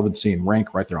sort by relevancy and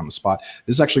rank right there on the spot.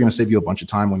 This is actually going to save you a bunch of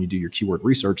time when you do your keyword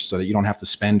research, so that you don't have to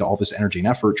spend all this energy and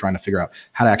effort trying to figure out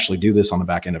how to actually do this on the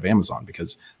back end of Amazon.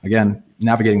 Because again,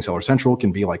 navigating Seller Central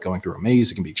can be like going through a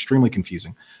maze. It can be extremely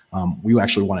confusing. We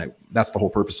actually want to, that's the whole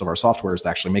purpose of our software, is to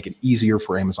actually make it easier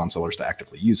for Amazon sellers to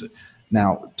actively use it.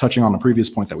 Now, touching on the previous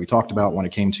point that we talked about when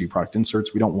it came to product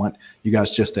inserts, we don't want you guys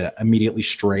just to immediately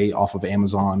stray off of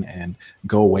Amazon and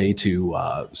go away to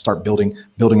start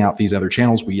building out these other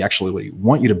channels. We actually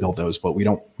want you to build those, but we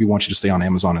want you to stay on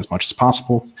Amazon as much as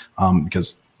possible,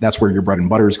 because that's where your bread and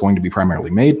butter is going to be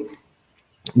primarily made.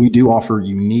 We do offer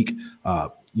unique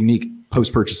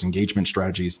post-purchase engagement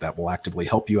strategies that will actively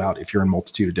help you out if you're in a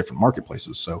multitude of different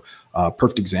marketplaces. So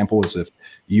perfect example is if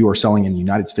you are selling in the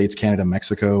United States, Canada,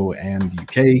 Mexico, and the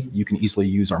UK, you can easily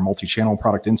use our multi-channel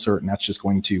product insert, and that's just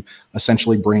going to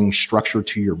essentially bring structure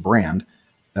to your brand.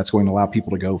 That's going to allow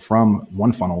people to go from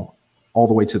one funnel all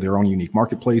the way to their own unique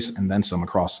marketplace, and then some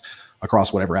across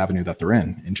whatever avenue that they're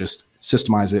in, and just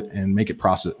systemize it and make it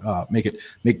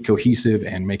cohesive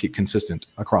and make it consistent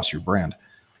across your brand.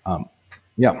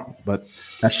 Yeah, but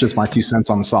that's just my 2 cents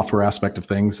on the software aspect of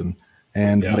things and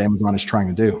what Amazon is trying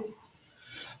to do.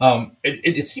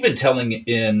 It's even telling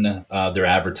in their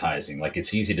advertising. Like,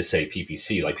 it's easy to say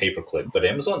PPC, like pay-per-click, but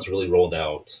Amazon's really rolled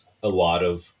out a lot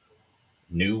of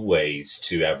new ways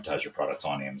to advertise your products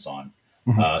on Amazon.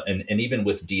 Mm-hmm. And even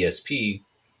with DSP,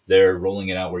 they're rolling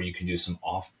it out where you can do some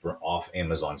off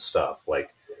Amazon stuff,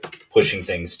 like pushing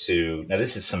things to, now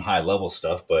this is some high level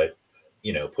stuff, but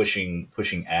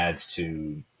pushing ads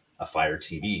to a Fire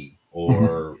TV or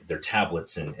mm-hmm. their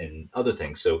tablets and other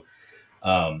things. So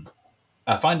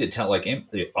I find it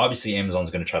obviously Amazon's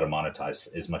going to try to monetize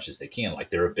as much as they can. Like,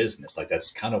 they're a business. Like,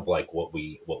 that's kind of like what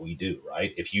we do,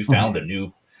 right? If you found mm-hmm. a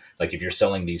new, like if you're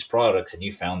selling these products and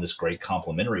you found this great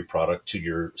complementary product to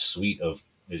your suite of,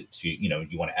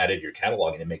 you want to add it to your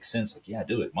catalog and it makes sense, like, yeah,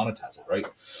 do it, monetize it, right?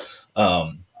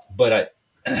 But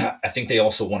I think they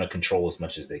also want to control as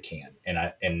much as they can.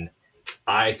 And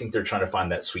I think they're trying to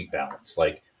find that sweet balance.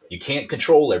 Like, you can't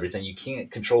control everything. You can't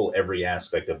control every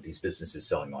aspect of these businesses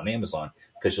selling on Amazon,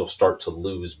 because you'll start to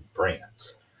lose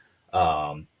brands.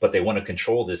 But they want to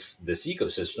control this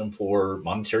ecosystem for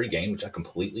monetary gain, which I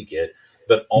completely get.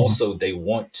 But also mm-hmm. they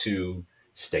want to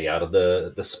stay out of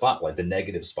the spotlight, the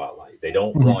negative spotlight. They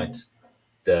don't mm-hmm. want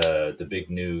the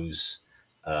big news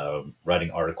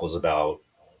writing articles about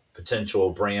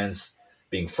potential brands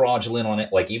being fraudulent on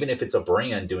it. Like, even if it's a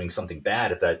brand doing something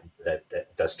bad, if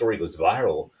that story goes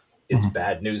viral, it's mm-hmm.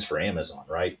 bad news for Amazon,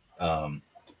 right?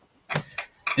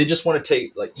 They just want to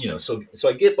take, so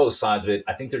I get both sides of it.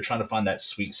 I think they're trying to find that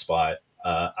sweet spot.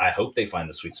 I hope they find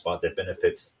the sweet spot that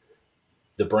benefits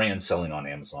the brand selling on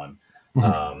Amazon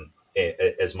mm-hmm.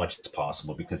 As much as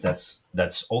possible, because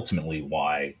that's ultimately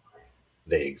why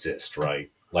they exist, right?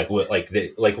 Like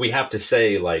we have to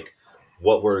say, like,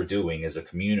 what we're doing as a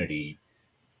community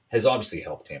has obviously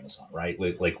helped Amazon, right?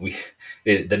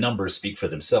 The numbers speak for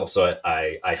themselves. So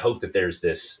I hope that there's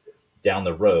this down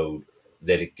the road,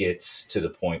 that it gets to the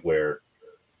point where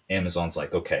Amazon's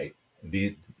like, okay,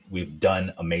 we've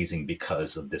done amazing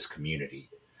because of this community.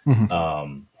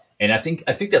 And I think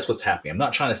that's what's happening. I'm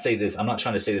not trying to say this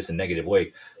in a negative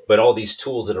way, but all these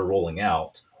tools that are rolling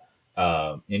out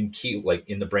in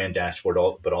the brand dashboard,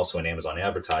 but also in Amazon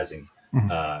advertising,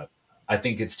 I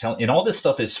think it's telling, and all this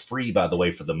stuff is free, by the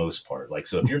way, for the most part. Like,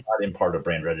 so if you're not in part of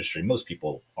brand registry, most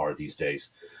people are these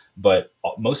days, but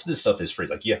most of this stuff is free.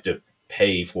 Like, you have to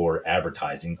pay for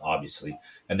advertising, obviously,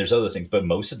 and there's other things, but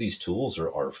most of these tools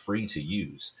are free to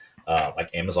use, like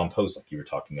Amazon Post, like you were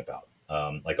talking about,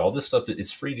 like all this stuff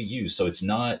is free to use. So it's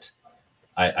not.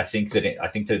 I think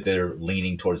that they're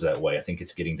leaning towards that way. I think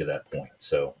it's getting to that point.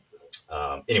 So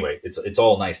anyway, it's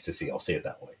all nice to see. I'll say it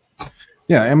that way.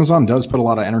 Yeah, Amazon does put a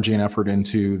lot of energy and effort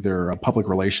into their public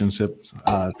relationships,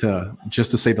 to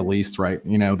say the least, right?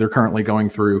 You know, they're currently going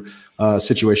through a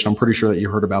situation. I'm pretty sure that you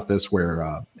heard about this,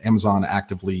 where Amazon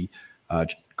actively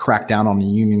cracked down on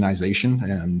unionization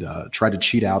and tried to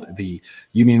cheat out the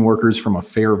union workers from a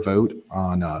fair vote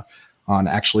on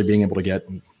actually being able to get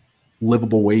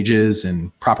livable wages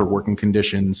and proper working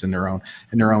conditions in their own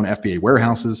FBA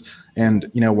warehouses.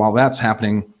 And, you know, while that's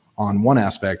happening on one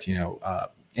aspect, you know,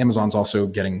 Amazon's also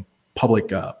getting public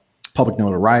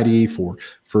notoriety for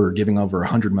giving over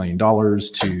 $100 million to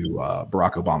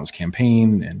Barack Obama's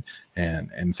campaign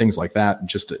and things like that,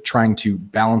 just trying to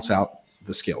balance out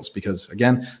the scales, because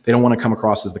again, they don't want to come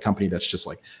across as the company that's just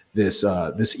like this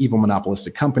evil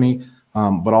monopolistic company,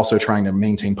 but also trying to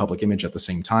maintain public image at the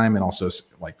same time, and also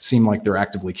like seem like they're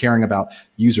actively caring about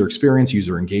user experience,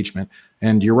 user engagement.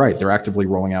 And you're right, they're actively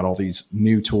rolling out all these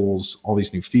new tools, all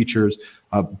these new features,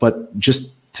 but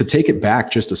just to take it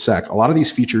back just a sec, a lot of these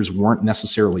features weren't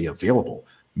necessarily available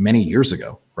many years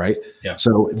ago, right? Yeah.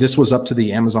 So this was up to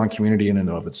the Amazon community in and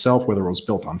of itself, whether it was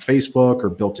built on Facebook or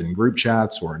built in group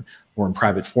chats or in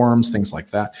private forums, things like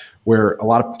that, where a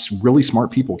lot of really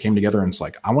smart people came together and it's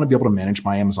like, I want to be able to manage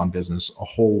my Amazon business a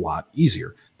whole lot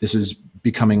easier. This is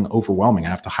becoming overwhelming. I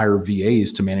have to hire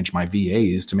VAs to manage my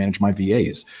VAs to manage my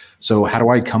VAs. So how do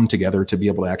I come together to be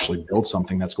able to actually build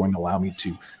something that's going to allow me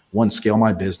to, one, scale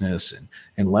my business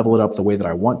and level it up the way that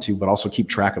I want to, but also keep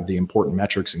track of the important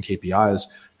metrics and KPIs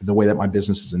the way that my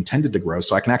business is intended to grow,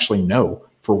 so I can actually know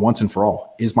for once and for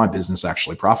all, is my business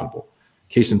actually profitable?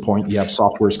 Case in point, you have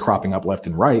softwares cropping up left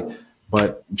and right,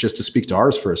 but just to speak to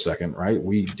ours for a second, right?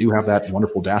 We do have that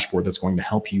wonderful dashboard that's going to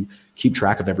help you keep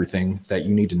track of everything that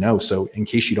you need to know. So in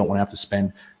case you don't want to have to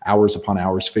spend hours upon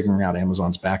hours figuring out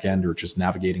Amazon's back end, or just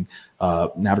navigating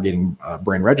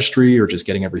brand registry, or just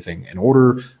getting everything in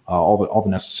order, all the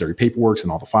necessary paperwork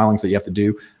and all the filings that you have to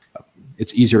do,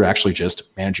 it's easier to actually just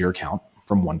manage your account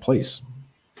from one place.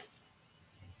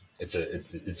 It's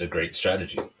a great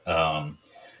strategy.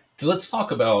 So let's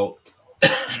talk about,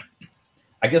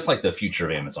 I guess, like the future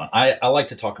of Amazon. I like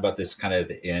to talk about this kind of at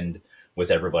the end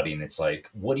with everybody, and it's like,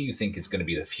 what do you think is going to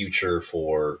be the future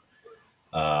for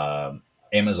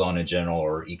Amazon in general,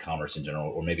 or e-commerce in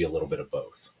general, or maybe a little bit of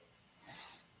both?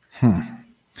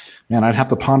 Man, I'd have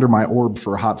to ponder my orb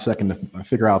for a hot second to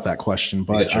figure out that question.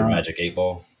 But you got your magic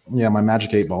 8-ball? Yeah, my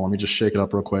magic 8-ball. Let me just shake it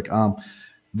up real quick.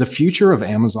 The future of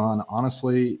Amazon,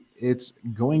 honestly, it's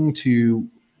going to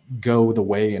go the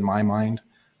way, in my mind,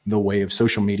 the way of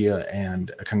social media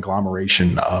and a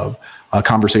conglomeration of a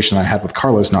conversation I had with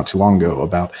Carlos not too long ago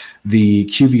about the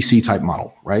QVC type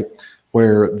model, right?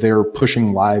 Where they're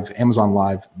pushing Amazon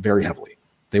Live very heavily.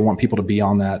 They want people to be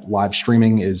on that. Live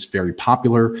streaming is very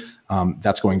popular.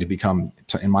 That's going to become,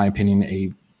 in my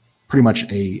opinion, pretty much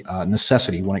a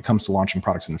necessity when it comes to launching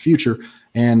products in the future.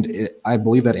 And I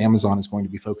believe that Amazon is going to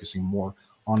be focusing more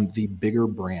on the bigger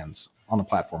brands on the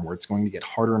platform, where it's going to get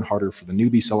harder and harder for the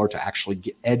newbie seller to actually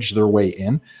edge their way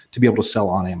in to be able to sell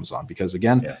on Amazon. Because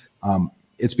again,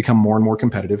 it's become more and more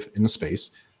competitive in the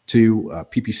space.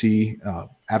 PPC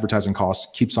advertising costs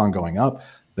keeps on going up.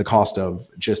 The cost of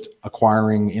just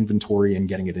acquiring inventory and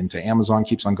getting it into Amazon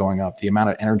keeps on going up. The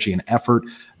amount of energy and effort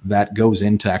that goes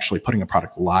into actually putting a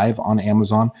product live on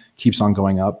Amazon keeps on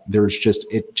going up.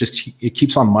 It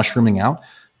keeps on mushrooming out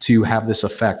to have this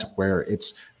effect where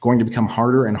it's going to become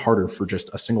harder and harder for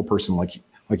just a single person like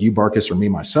you, Barkus, or me,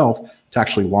 myself, to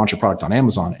actually launch a product on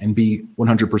Amazon and be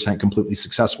 100% completely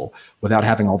successful without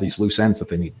having all these loose ends that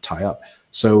they need to tie up.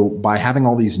 So by having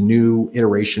all these new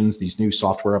iterations, these new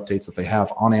software updates that they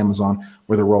have on Amazon,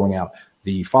 where they're rolling out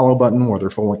the follow button, where they're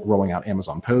rolling out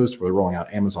Amazon Post, where they're rolling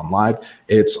out Amazon Live,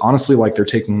 it's honestly like they're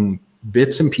taking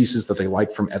bits and pieces that they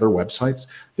like from other websites.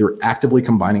 They're actively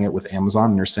combining it with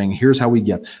Amazon, and they're saying, here's how we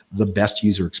get the best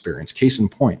user experience. Case in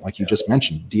point, like you just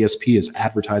mentioned, DSP is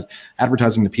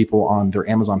advertising to people on their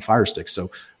Amazon Fire Stick.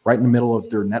 So right in the middle of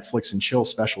their Netflix and chill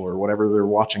special or whatever they're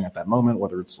watching at that moment,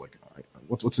 whether it's like,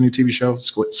 what's a new TV show?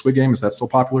 Squid Game, is that still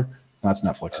popular? No, that's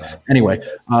Netflix. Anyway,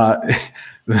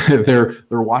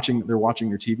 they're watching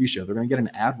your TV show. They're going to get an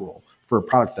ad roll for a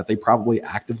product that they probably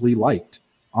actively liked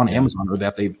on Amazon, or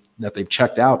that they've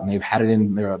checked out and they've had it in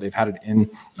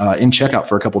checkout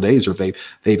for a couple of days, or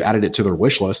they've added it to their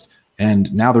wish list,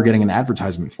 and now they're getting an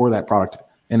advertisement for that product,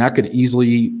 and that could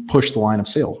easily push the line of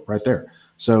sale right there.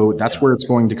 So that's where it's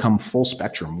going to come full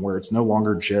spectrum, where it's no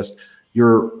longer just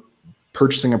you're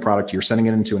purchasing a product, you're sending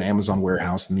it into an Amazon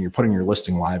warehouse, and then you're putting your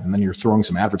listing live, and then you're throwing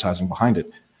some advertising behind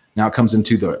it. Now it comes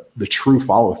into the true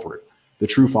follow through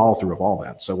of all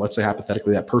that. So let's say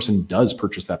hypothetically that person does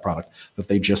purchase that product that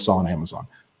they just saw on Amazon.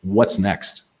 What's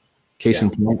next? Case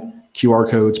in point, QR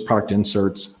codes, product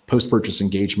inserts, post-purchase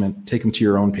engagement, take them to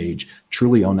your own page,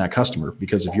 truly own that customer.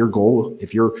 Because if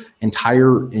your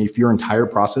entire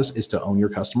process is to own your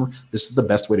customer, this is the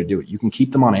best way to do it. You can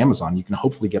keep them on Amazon. You can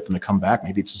hopefully get them to come back.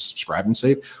 Maybe it's a subscribe and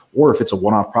save, or if it's a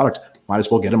one-off product, might as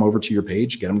well get them over to your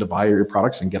page, get them to buy your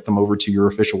products, and get them over to your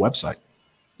official website.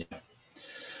 Yeah.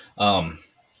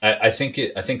 I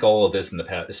think all of this in the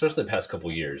past, especially the past couple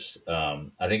of years,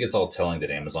 I think it's all telling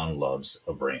that Amazon loves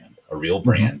a brand, a real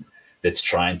brand that's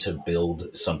trying to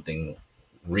build something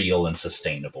real and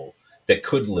sustainable that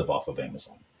could live off of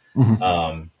Amazon.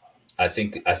 I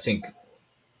think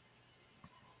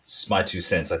it's my 2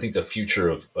 cents. I think the future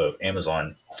of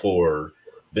Amazon for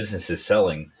businesses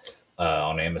selling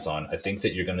on Amazon, I think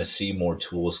that you're going to see more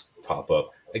tools pop up.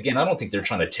 Again, I don't think they're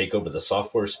trying to take over the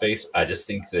software space. I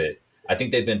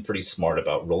think they've been pretty smart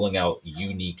about rolling out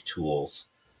unique tools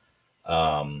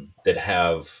that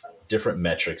have different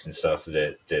metrics and stuff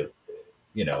that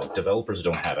developers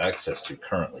don't have access to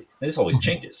currently. And this always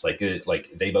changes. Like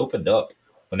they've opened up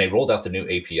when they rolled out the new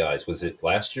APIs. Was it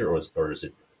last year or is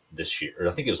it this year? Or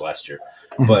I think it was last year.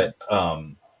 But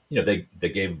they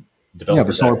gave developers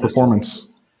the solid performance.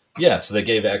 So they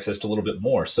gave access to a little bit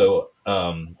more. So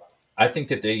I think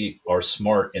that they are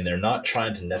smart, and they're not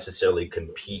trying to necessarily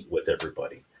compete with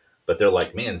everybody, but they're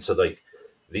like, man, so like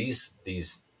these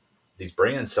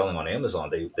brands selling on Amazon,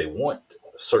 they want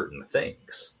certain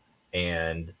things,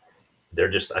 and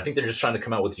I think they're just trying to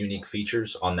come out with unique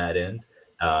features on that end.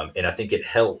 And I think it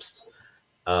helps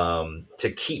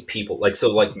to keep people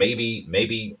maybe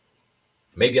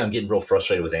I'm getting real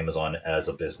frustrated with Amazon as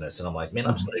a business, and I'm like, man,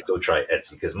 I'm just going to go try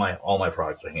Etsy because all my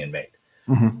products are handmade.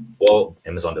 Well,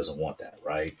 Amazon doesn't want that,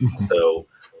 right? So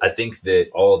I think that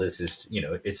all of this is,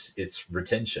 it's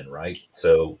retention, right?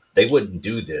 So they wouldn't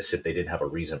do this if they didn't have a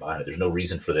reason behind it. There's no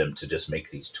reason for them to just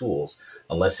make these tools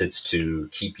unless it's to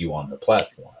keep you on the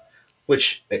platform,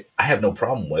 which I have no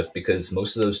problem with, because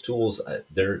most of those tools,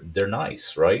 they're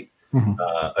nice, right?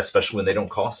 Especially when they don't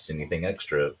cost anything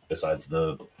extra besides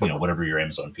the, whatever your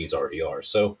Amazon fees already are.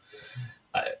 So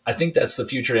I think that's the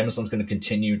future. Amazon's going to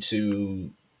continue to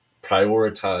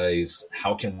prioritize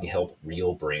how can we help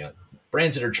real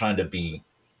brands that are trying to be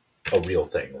a real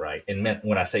thing, right? And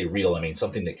when I say real, I mean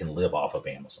something that can live off of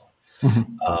Amazon.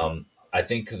 I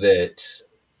think that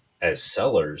as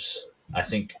sellers, I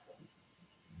think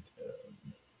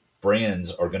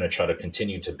brands are going to try to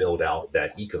continue to build out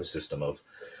that ecosystem of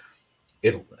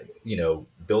it,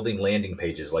 building landing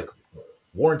pages like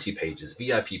warranty pages,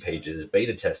 VIP pages,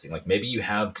 beta testing. Like maybe you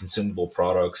have consumable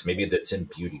products, maybe that's in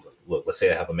beauty. Like, look, let's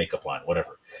say I have a makeup line,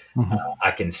 whatever.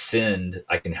 I can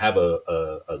have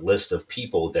a list of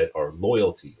people that are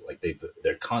loyalty. Like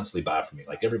they're constantly buy from me,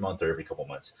 like every month or every couple of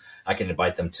months. I can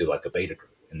invite them to like a beta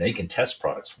group, and they can test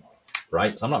products for me,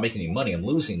 right? So I'm not making any money, I'm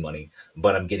losing money,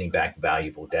 but I'm getting back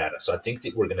valuable data. So I think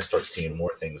that we're going to start seeing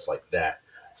more things like that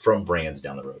from brands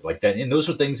down the road like that. And those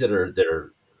are things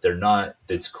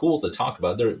that's cool to talk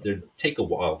about. They take a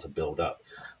while to build up,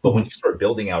 but when you start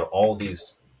building out all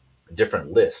these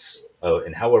different lists,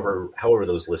 and however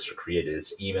those lists are created,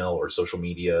 it's email or social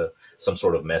media, some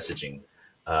sort of messaging.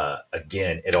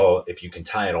 Again, if you can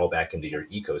tie it all back into your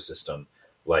ecosystem,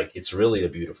 like it's really a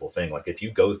beautiful thing. Like if you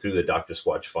go through the Dr.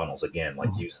 Squatch funnels again, like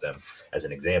use them as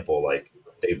an example, like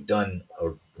they've done a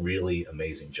really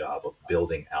amazing job of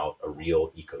building out a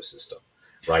real ecosystem,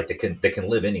 right? That can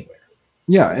live anywhere.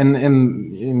 Yeah,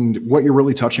 and what you're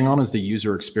really touching on is the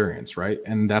user experience, right?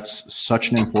 And that's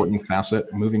such an important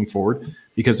facet moving forward,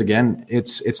 because again,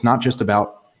 it's not just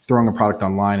about throwing a product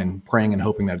online and praying and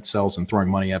hoping that it sells and throwing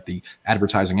money at the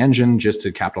advertising engine just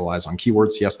to capitalize on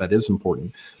keywords. Yes, that is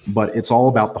important, but it's all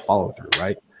about the follow through,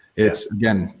 right? It's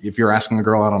again, if you're asking a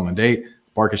girl out on a date,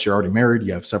 Barkus, you're already married,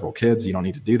 you have several kids, you don't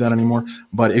need to do that anymore.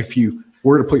 But if you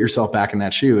were to put yourself back in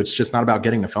that shoe, it's just not about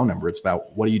getting the phone number. It's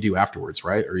about what do you do afterwards,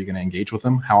 right? Are you going to engage with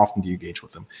them? How often do you engage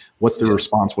with them? What's the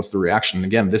response? What's the reaction? And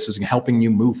again, this is helping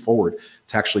you move forward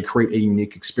to actually create a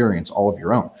unique experience all of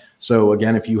your own. So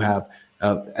again, if you have,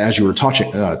 as you were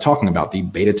talking about the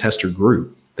beta tester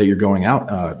group that you're going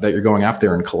out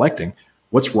there and collecting,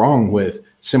 what's wrong with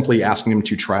simply asking them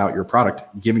to try out your product,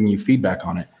 giving you feedback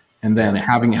on it, and then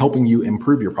helping you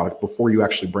improve your product before you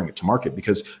actually bring it to market?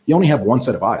 Because you only have one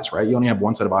set of eyes, right? You only have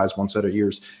one set of eyes, one set of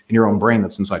ears in your own brain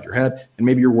that's inside your head. And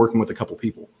maybe you're working with a couple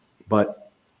people.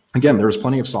 But again, there's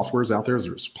plenty of softwares out there.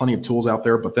 There's plenty of tools out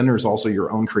there, but then there's also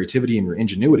your own creativity and your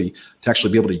ingenuity to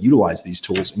actually be able to utilize these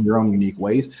tools in your own unique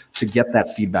ways to get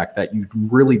that feedback that you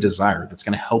really desire, that's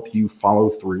going to help you follow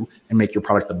through and make your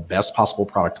product the best possible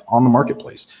product on the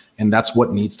marketplace. And that's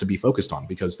what needs to be focused on,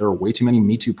 because there are way too many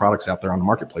Me Too products out there on the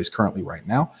marketplace currently right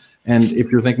now. And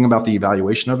if you're thinking about the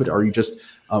evaluation of it, are you just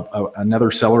another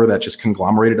seller that just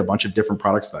conglomerated a bunch of different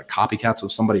products that copycats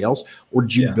of somebody else? Or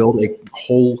did you build a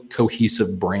whole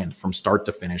cohesive brand from start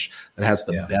to finish that has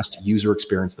the best user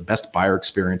experience, the best buyer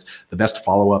experience, the best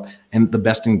follow-up, and the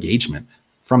best engagement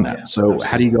from that? So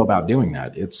how do you go about doing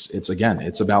that?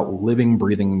 It's about living,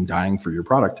 breathing, and dying for your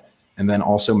product. And then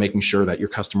also making sure that your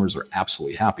customers are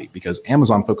absolutely happy, because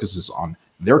Amazon focuses on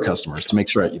their customers to make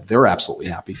sure that they're absolutely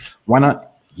happy. Why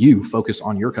not you focus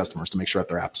on your customers to make sure that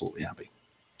they're absolutely happy?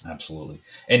 Absolutely.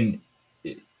 And,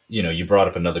 you brought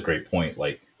up another great point.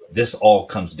 Like, this all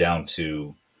comes down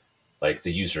to like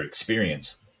the user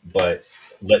experience. But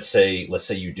let's say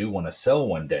you do want to sell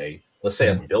one day. Let's say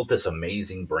I've built this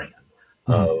amazing brand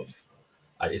of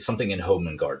it's something in home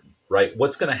and garden, right?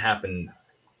 What's going to happen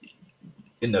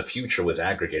in the future with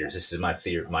aggregators, this is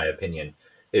my opinion,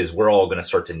 is we're all going to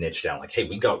start to niche down. Like, hey,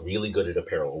 we got really good at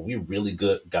apparel, or we really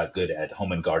got good at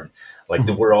home and garden. Like,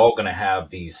 that we're all going to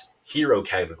have these hero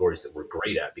categories that we're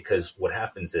great at, because what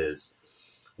happens is,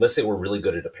 let's say we're really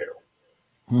good at apparel.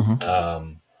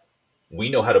 We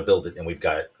know how to build it, and we've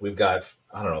got,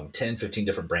 I don't know, 10, 15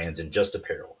 different brands in just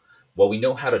apparel. Well, we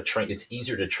know how to train. It's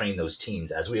easier to train those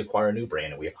teams as we acquire a new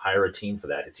brand and we hire a team for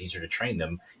that. It's easier to train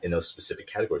them in those specific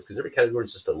categories, because every category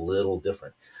is just a little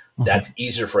different. That's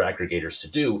easier for aggregators to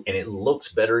do, and it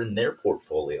looks better in their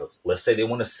portfolio. Let's say they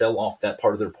want to sell off that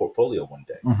part of their portfolio one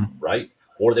day, right?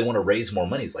 Or they want to raise more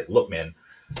money. It's like, look, man,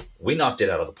 we knocked it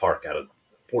out of the park out of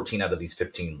 14 out of these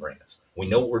 15 brands. We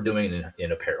know what we're doing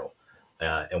in apparel.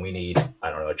 And we need,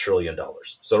 I don't know, $1 trillion.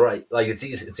 So, right, like it's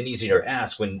easy. It's an easier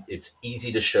ask when it's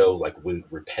easy to show like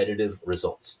repetitive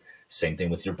results. Same thing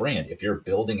with your brand. If you're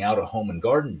building out a home and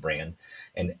garden brand,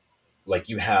 and like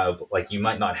you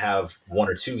might not have one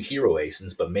or two hero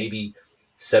ASINs, but maybe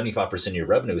 75% of your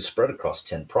revenue is spread across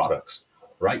 10 products,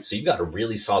 right? So you've got a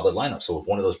really solid lineup. So if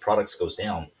one of those products goes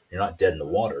down, you're not dead in the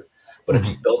water. But if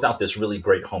you built out this really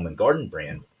great home and garden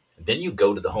brand, then you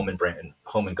go to the home and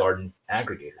garden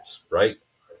aggregators, right?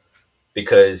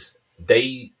 Because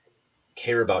they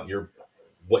care about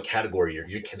what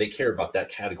category they care about that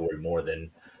category more than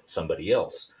somebody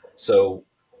else. So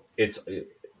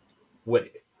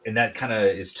and that kind of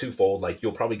is twofold. Like,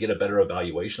 you'll probably get a better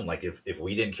evaluation. Like if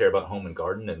we didn't care about home and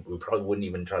garden, and we probably wouldn't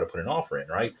even try to put an offer in,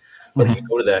 right? But if you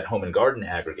go to that home and garden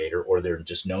aggregator, or they're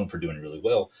just known for doing really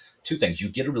well, two things: you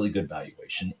get a really good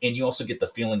valuation, and you also get the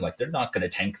feeling like they're not going to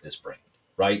tank this brand,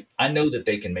 right? I know that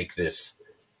they can make this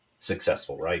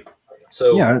successful, right?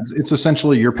 So yeah, it's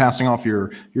essentially you're passing off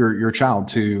your child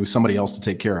to somebody else to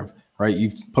take care of, right?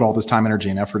 You've put all this time, energy,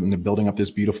 and effort into building up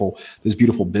this beautiful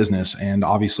business, and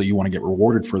obviously you want to get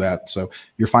rewarded for that. So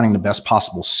you're finding the best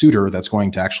possible suitor that's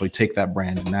going to actually take that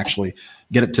brand and actually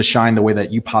get it to shine the way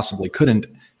that you possibly couldn't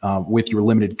with your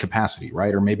limited capacity,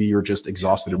 right? Or maybe you're just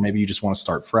exhausted, or maybe you just want to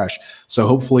start fresh. So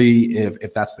hopefully,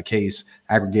 if that's the case,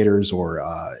 aggregators or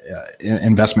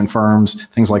investment firms,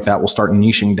 things like that, will start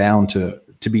niching down to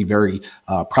be very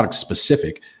product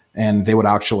specific. And they would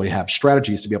actually have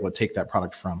strategies to be able to take that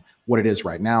product from what it is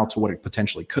right now to what it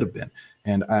potentially could have been.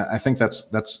 And I think that's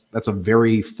a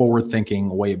very forward-thinking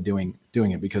way of doing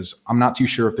it, because I'm not too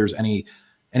sure if there's any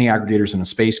aggregators in the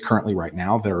space currently right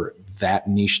now that are that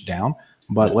niched down.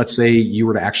 But let's say you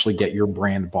were to actually get your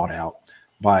brand bought out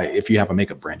by, if you have a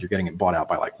makeup brand, you're getting it bought out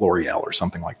by like L'Oreal or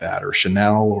something like that, or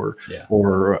Chanel,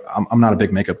 or I'm not a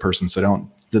big makeup person, so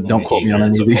don't quote me on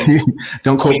any of these.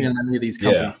 Don't quote me on any of these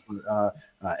companies.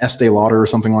 Estee Lauder or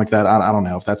something like that. I don't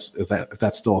know if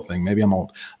that's still a thing. Maybe I'm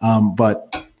old.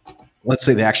 But let's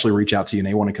say they actually reach out to you and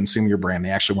they want to consume your brand. They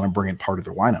actually want to bring it part of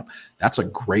their lineup. That's a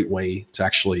great way to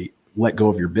actually let go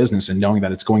of your business, and knowing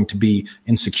that it's going to be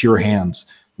in secure hands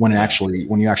when you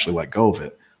actually let go of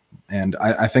it. And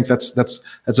I think that's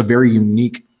a very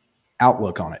unique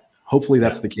outlook on it. Hopefully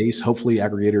that's the case. Hopefully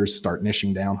aggregators start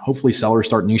niching down. Hopefully sellers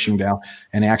start niching down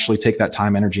and actually take that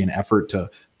time, energy, and effort to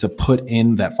put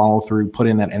in that follow through, put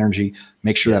in that energy,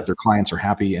 make sure that their clients are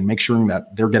happy, and make sure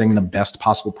that they're getting the best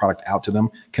possible product out to them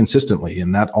consistently.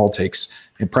 And that all takes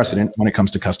a precedent when it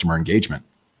comes to customer engagement.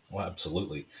 Well,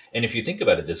 absolutely. And if you think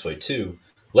about it this way too,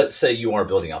 let's say you are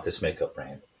building out this makeup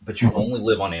brand, but you only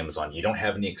live on Amazon. You don't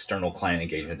have any external client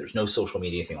engagement. There's no social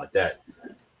media, anything like that.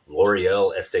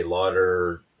 L'Oreal, Estee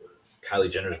Lauder,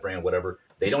 Kylie Jenner's brand, whatever,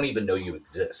 they don't even know you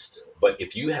exist. But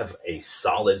if you have a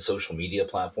solid social media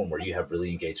platform where you have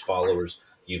really engaged followers,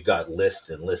 you've got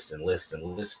lists and lists and lists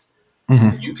and lists,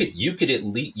 you could at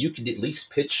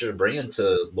least pitch your brand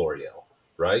to L'Oreal,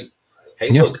 right? Hey,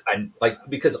 look, I'm like,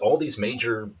 because all these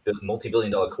major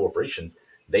multi-billion-dollar corporations,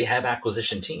 they have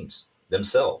acquisition teams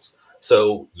themselves.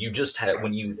 So you just have,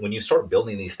 when you start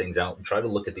building these things out and try to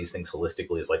look at these things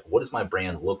holistically, is like, what does my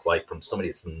brand look like from somebody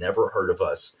that's never heard of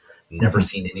us, never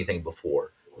seen anything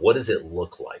before? What does it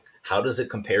look like? How does it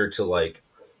compare to, like,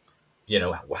 you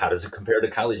know, how does it compare to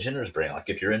Kylie Jenner's brand? Like,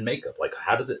 if you're in makeup, like,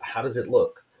 how does it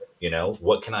look? You know,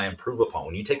 what can I improve upon?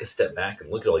 When you take a step back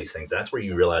and look at all these things, that's where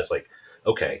you realize, like,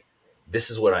 okay, this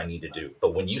is what I need to do.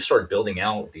 But when you start building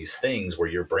out these things where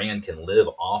your brand can live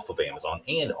off of Amazon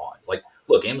and on, like,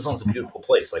 look, Amazon's a beautiful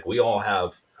place. Like, we all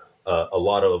have a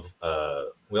lot of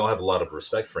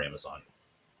respect for Amazon.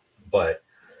 But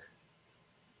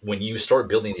when you start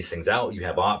building these things out, you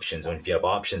have options. And if you have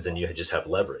options, then you just have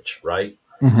leverage, right?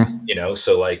 You know,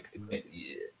 so, like,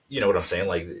 you know what I'm saying?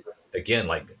 Like, again,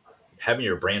 like, having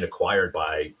your brand acquired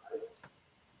by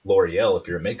L'Oreal, if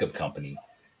you're a makeup company,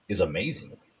 is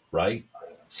amazing, right?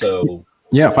 So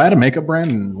yeah, if I had a makeup brand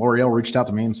and L'Oreal reached out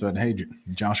to me and said, "Hey,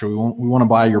 Joshua, we want to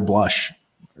buy your blush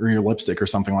or your lipstick or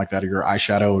something like that, or your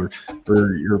eyeshadow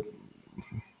or your,"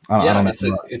 I don't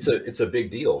know. It's a big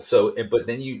deal. So, but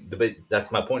then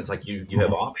that's my point. It's like you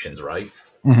have options, right?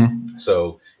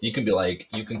 So you can be like,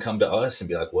 you can come to us and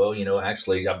be like, well, you know,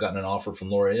 actually, I've gotten an offer from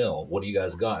L'Oreal. What do you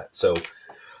guys got? So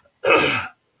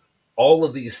all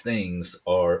these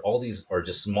are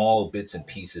just small bits and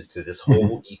pieces to this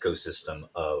whole ecosystem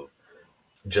of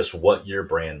just what your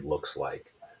brand looks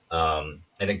like. And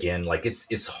again, like,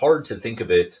 it's hard to think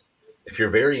of it if you're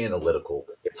very analytical.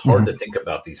 It's hard to think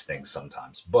about these things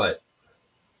sometimes. But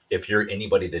if you're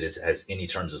anybody that has any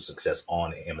terms of success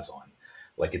on Amazon,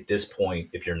 like, at this point,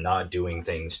 if you're not doing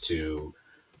things to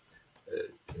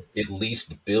at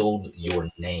least build your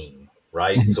name,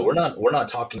 right? So we're not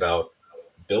talking about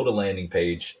build a landing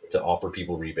page to offer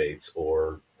people rebates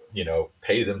or, you know,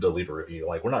 pay them to leave a review.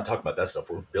 Like, we're not talking about that stuff.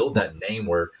 We're build that name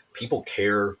where people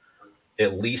care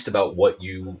at least about what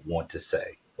you want to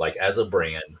say. Like, as a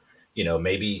brand, you know,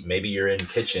 maybe you're in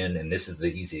kitchen, and this is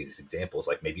the easiest example. It's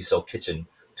like, maybe you sell kitchen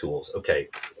tools. Okay.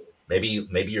 Maybe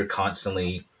you're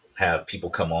constantly have people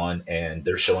come on and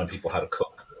they're showing people how to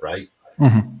cook, right?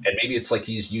 And maybe it's like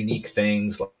these unique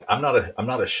things. Like, I'm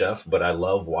not a chef, but I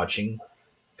love watching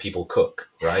people cook,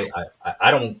 right? I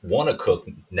don't want to cook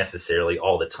necessarily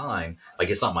all the time. Like,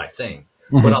 it's not my thing,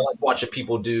 but I like watching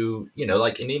people do, you know,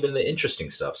 like, and even the interesting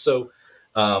stuff. So,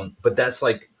 but that's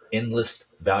like endless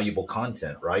valuable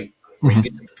content, right? Where you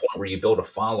get to the point where you build a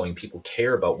following, people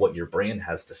care about what your brand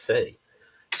has to say.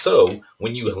 So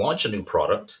when you launch a new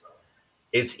product,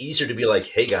 it's easier to be like,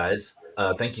 hey guys,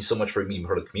 thank you so much for being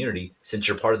part of the community. Since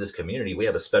you're part of this community, we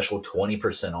have a special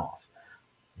 20% off.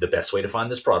 The best way to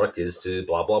find this product is to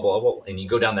blah, blah, blah, blah. And you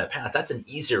go down that path. That's an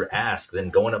easier ask than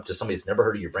going up to somebody that's never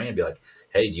heard of your brand and be like,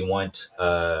 hey, do you want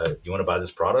to buy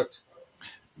this product?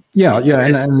 Yeah.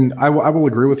 And I will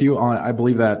agree with you. I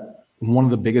believe that one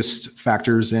of the biggest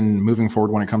factors in moving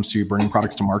forward when it comes to bringing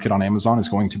products to market on Amazon is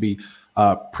going to be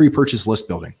pre-purchase list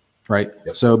building, right?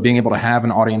 Yep. So being able to have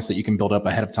an audience that you can build up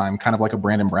ahead of time, kind of like a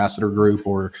brand ambassador group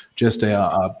or just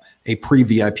a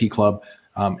pre-VIP club,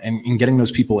 and getting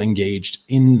those people engaged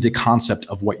in the concept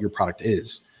of what your product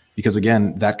is. Because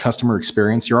again, that customer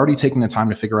experience, you're already taking the time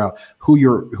to figure out who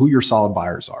your solid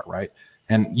buyers are, right?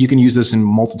 And you can use this in a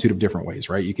multitude of different ways,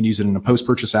 right? You can use it in a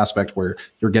post-purchase aspect where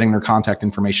you're getting their contact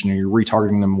information and you're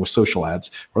retargeting them with social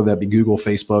ads, whether that be Google,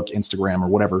 Facebook, Instagram, or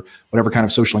whatever kind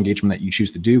of social engagement that you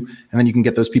choose to do. And then you can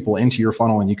get those people into your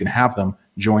funnel and you can have them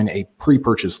join a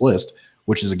pre-purchase list,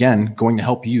 which is again going to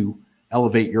help you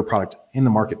elevate your product in the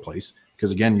marketplace. Because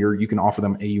again, you can offer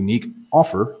them a unique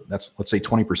offer that's, let's say,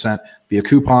 20% via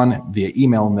coupon, via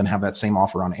email, and then have that same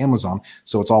offer on Amazon.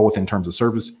 So it's all within terms of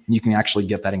service, and you can actually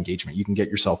get that engagement. You can get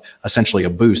yourself essentially a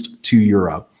boost to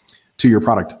your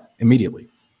product immediately.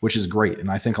 which is great. And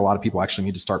I think a lot of people actually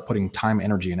need to start putting time,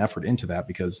 energy, and effort into that,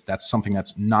 because that's something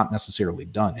that's not necessarily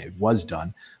done. It was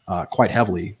done quite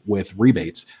heavily with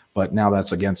rebates, but now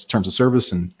that's against terms of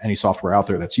service, and any software out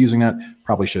there that's using that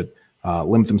probably should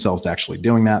limit themselves to actually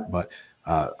doing that. But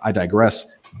I digress.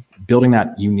 Building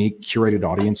that unique curated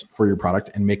audience for your product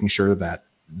and making sure that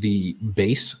the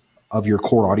base of your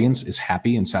core audience is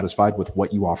happy and satisfied with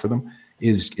what you offer them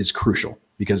is crucial.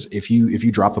 Because if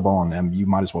you drop the ball on them, you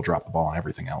might as well drop the ball on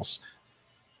everything else.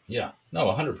 Yeah,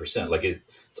 no, 100%. Like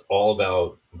it's all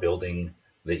about building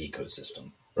the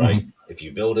ecosystem, right? Mm-hmm. If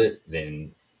you build it,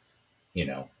 then,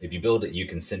 if you build it, you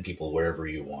can send people wherever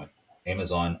you want.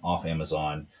 Amazon, off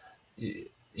Amazon, you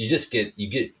just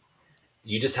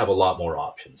have a lot more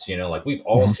options. Like we've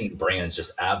all seen brands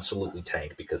just absolutely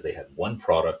tank because they had one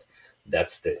product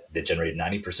that generated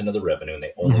 90% of the revenue, and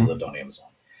they only lived on Amazon.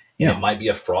 And it might be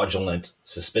a fraudulent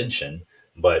suspension,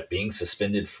 but being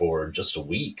suspended for just a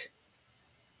week,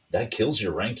 that kills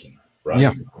your ranking, right?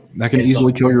 Yeah, that can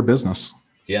easily kill your business.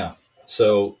 Yeah.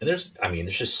 So, and there's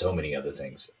just so many other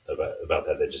things about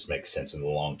that just makes sense in the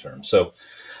long term. So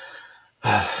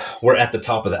we're at the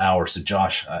top of the hour. So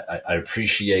Josh, I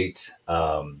appreciate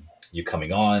you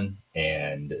coming on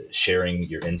and sharing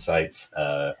your insights.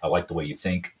 I like the way you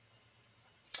think.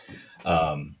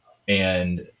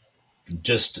 And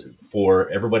just for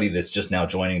everybody that's just now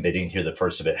joining, they didn't hear the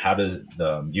first of it. How does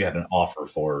you had an offer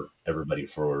for everybody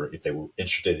for if they were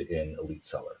interested in Elite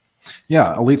Seller?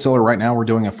 Yeah, Elite Seller right now, we're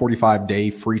doing a 45-day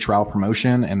free trial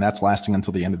promotion, and that's lasting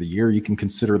until the end of the year. You can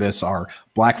consider this our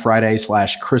Black Friday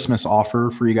 / Christmas offer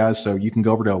for you guys. So you can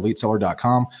go over to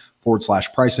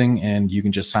eliteseller.com/pricing, and you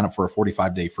can just sign up for a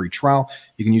 45-day free trial.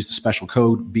 You can use the special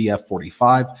code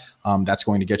BF45. That's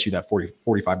going to get you that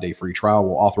 45-day free trial.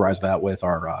 We'll authorize that with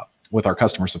our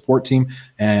customer support team.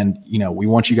 And, we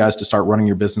want you guys to start running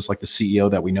your business like the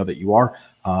CEO that we know that you are.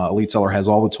 Elite Seller has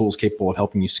all the tools capable of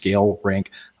helping you scale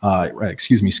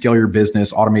your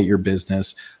business, automate your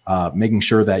business, making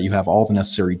sure that you have all the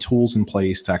necessary tools in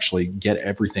place to actually get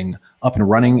everything up and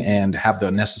running and have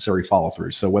the necessary follow through.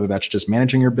 So whether that's just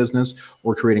managing your business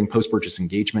or creating post-purchase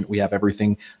engagement, we have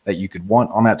everything that you could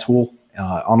want on that tool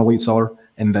on Elite Seller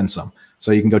and then some.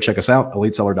 So you can go check us out,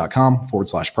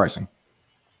 eliteseller.com/pricing.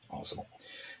 Awesome.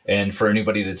 And for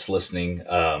anybody that's listening,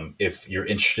 if you're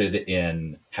interested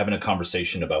in having a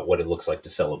conversation about what it looks like to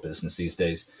sell a business these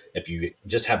days, if you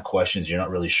just have questions, you're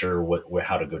not really sure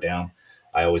how to go down,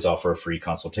 I always offer a free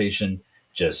consultation.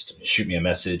 Just shoot me a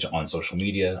message on social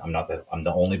media. I'm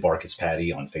the only Barkus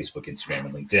Patty on Facebook, Instagram,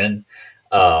 and LinkedIn.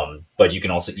 But you can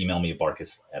also email me at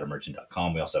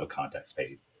barkus@emergent.com. We also have a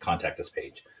contact us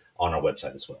page on our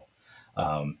website as well.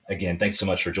 Again, thanks so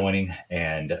much for joining.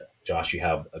 And Josh, you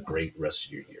have a great rest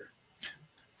of your year.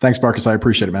 Thanks, Barkus. I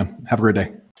appreciate it, man. Have a great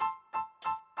day.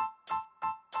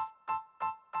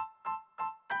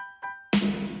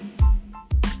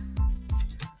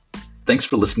 Thanks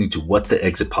for listening to What the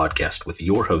Exit podcast with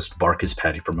your host, Barkus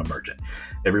Patty from Emergent.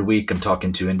 Every week, I'm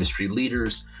talking to industry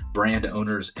leaders, brand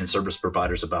owners, and service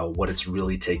providers about what it's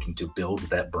really taking to build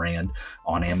that brand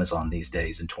on Amazon these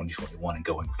days in 2021 and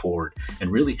going forward, and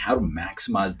really how to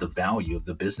maximize the value of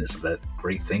the business of that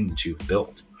great thing that you've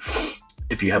built.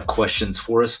 If you have questions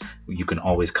for us, you can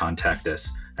always contact us.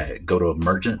 Go to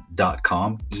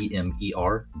emergent.com,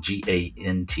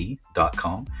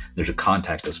 emergant.com. There's a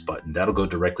contact us button. That'll go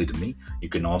directly to me. You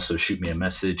can also shoot me a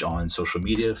message on social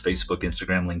media, Facebook,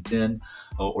 Instagram, LinkedIn,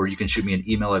 or you can shoot me an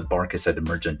email at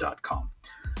barkus@emergent.com.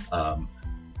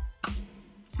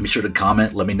 Be sure to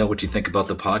comment. Let me know what you think about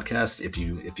the podcast. If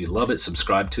you love it,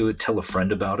 subscribe to it, tell a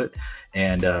friend about it,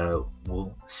 and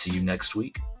we'll see you next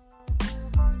week.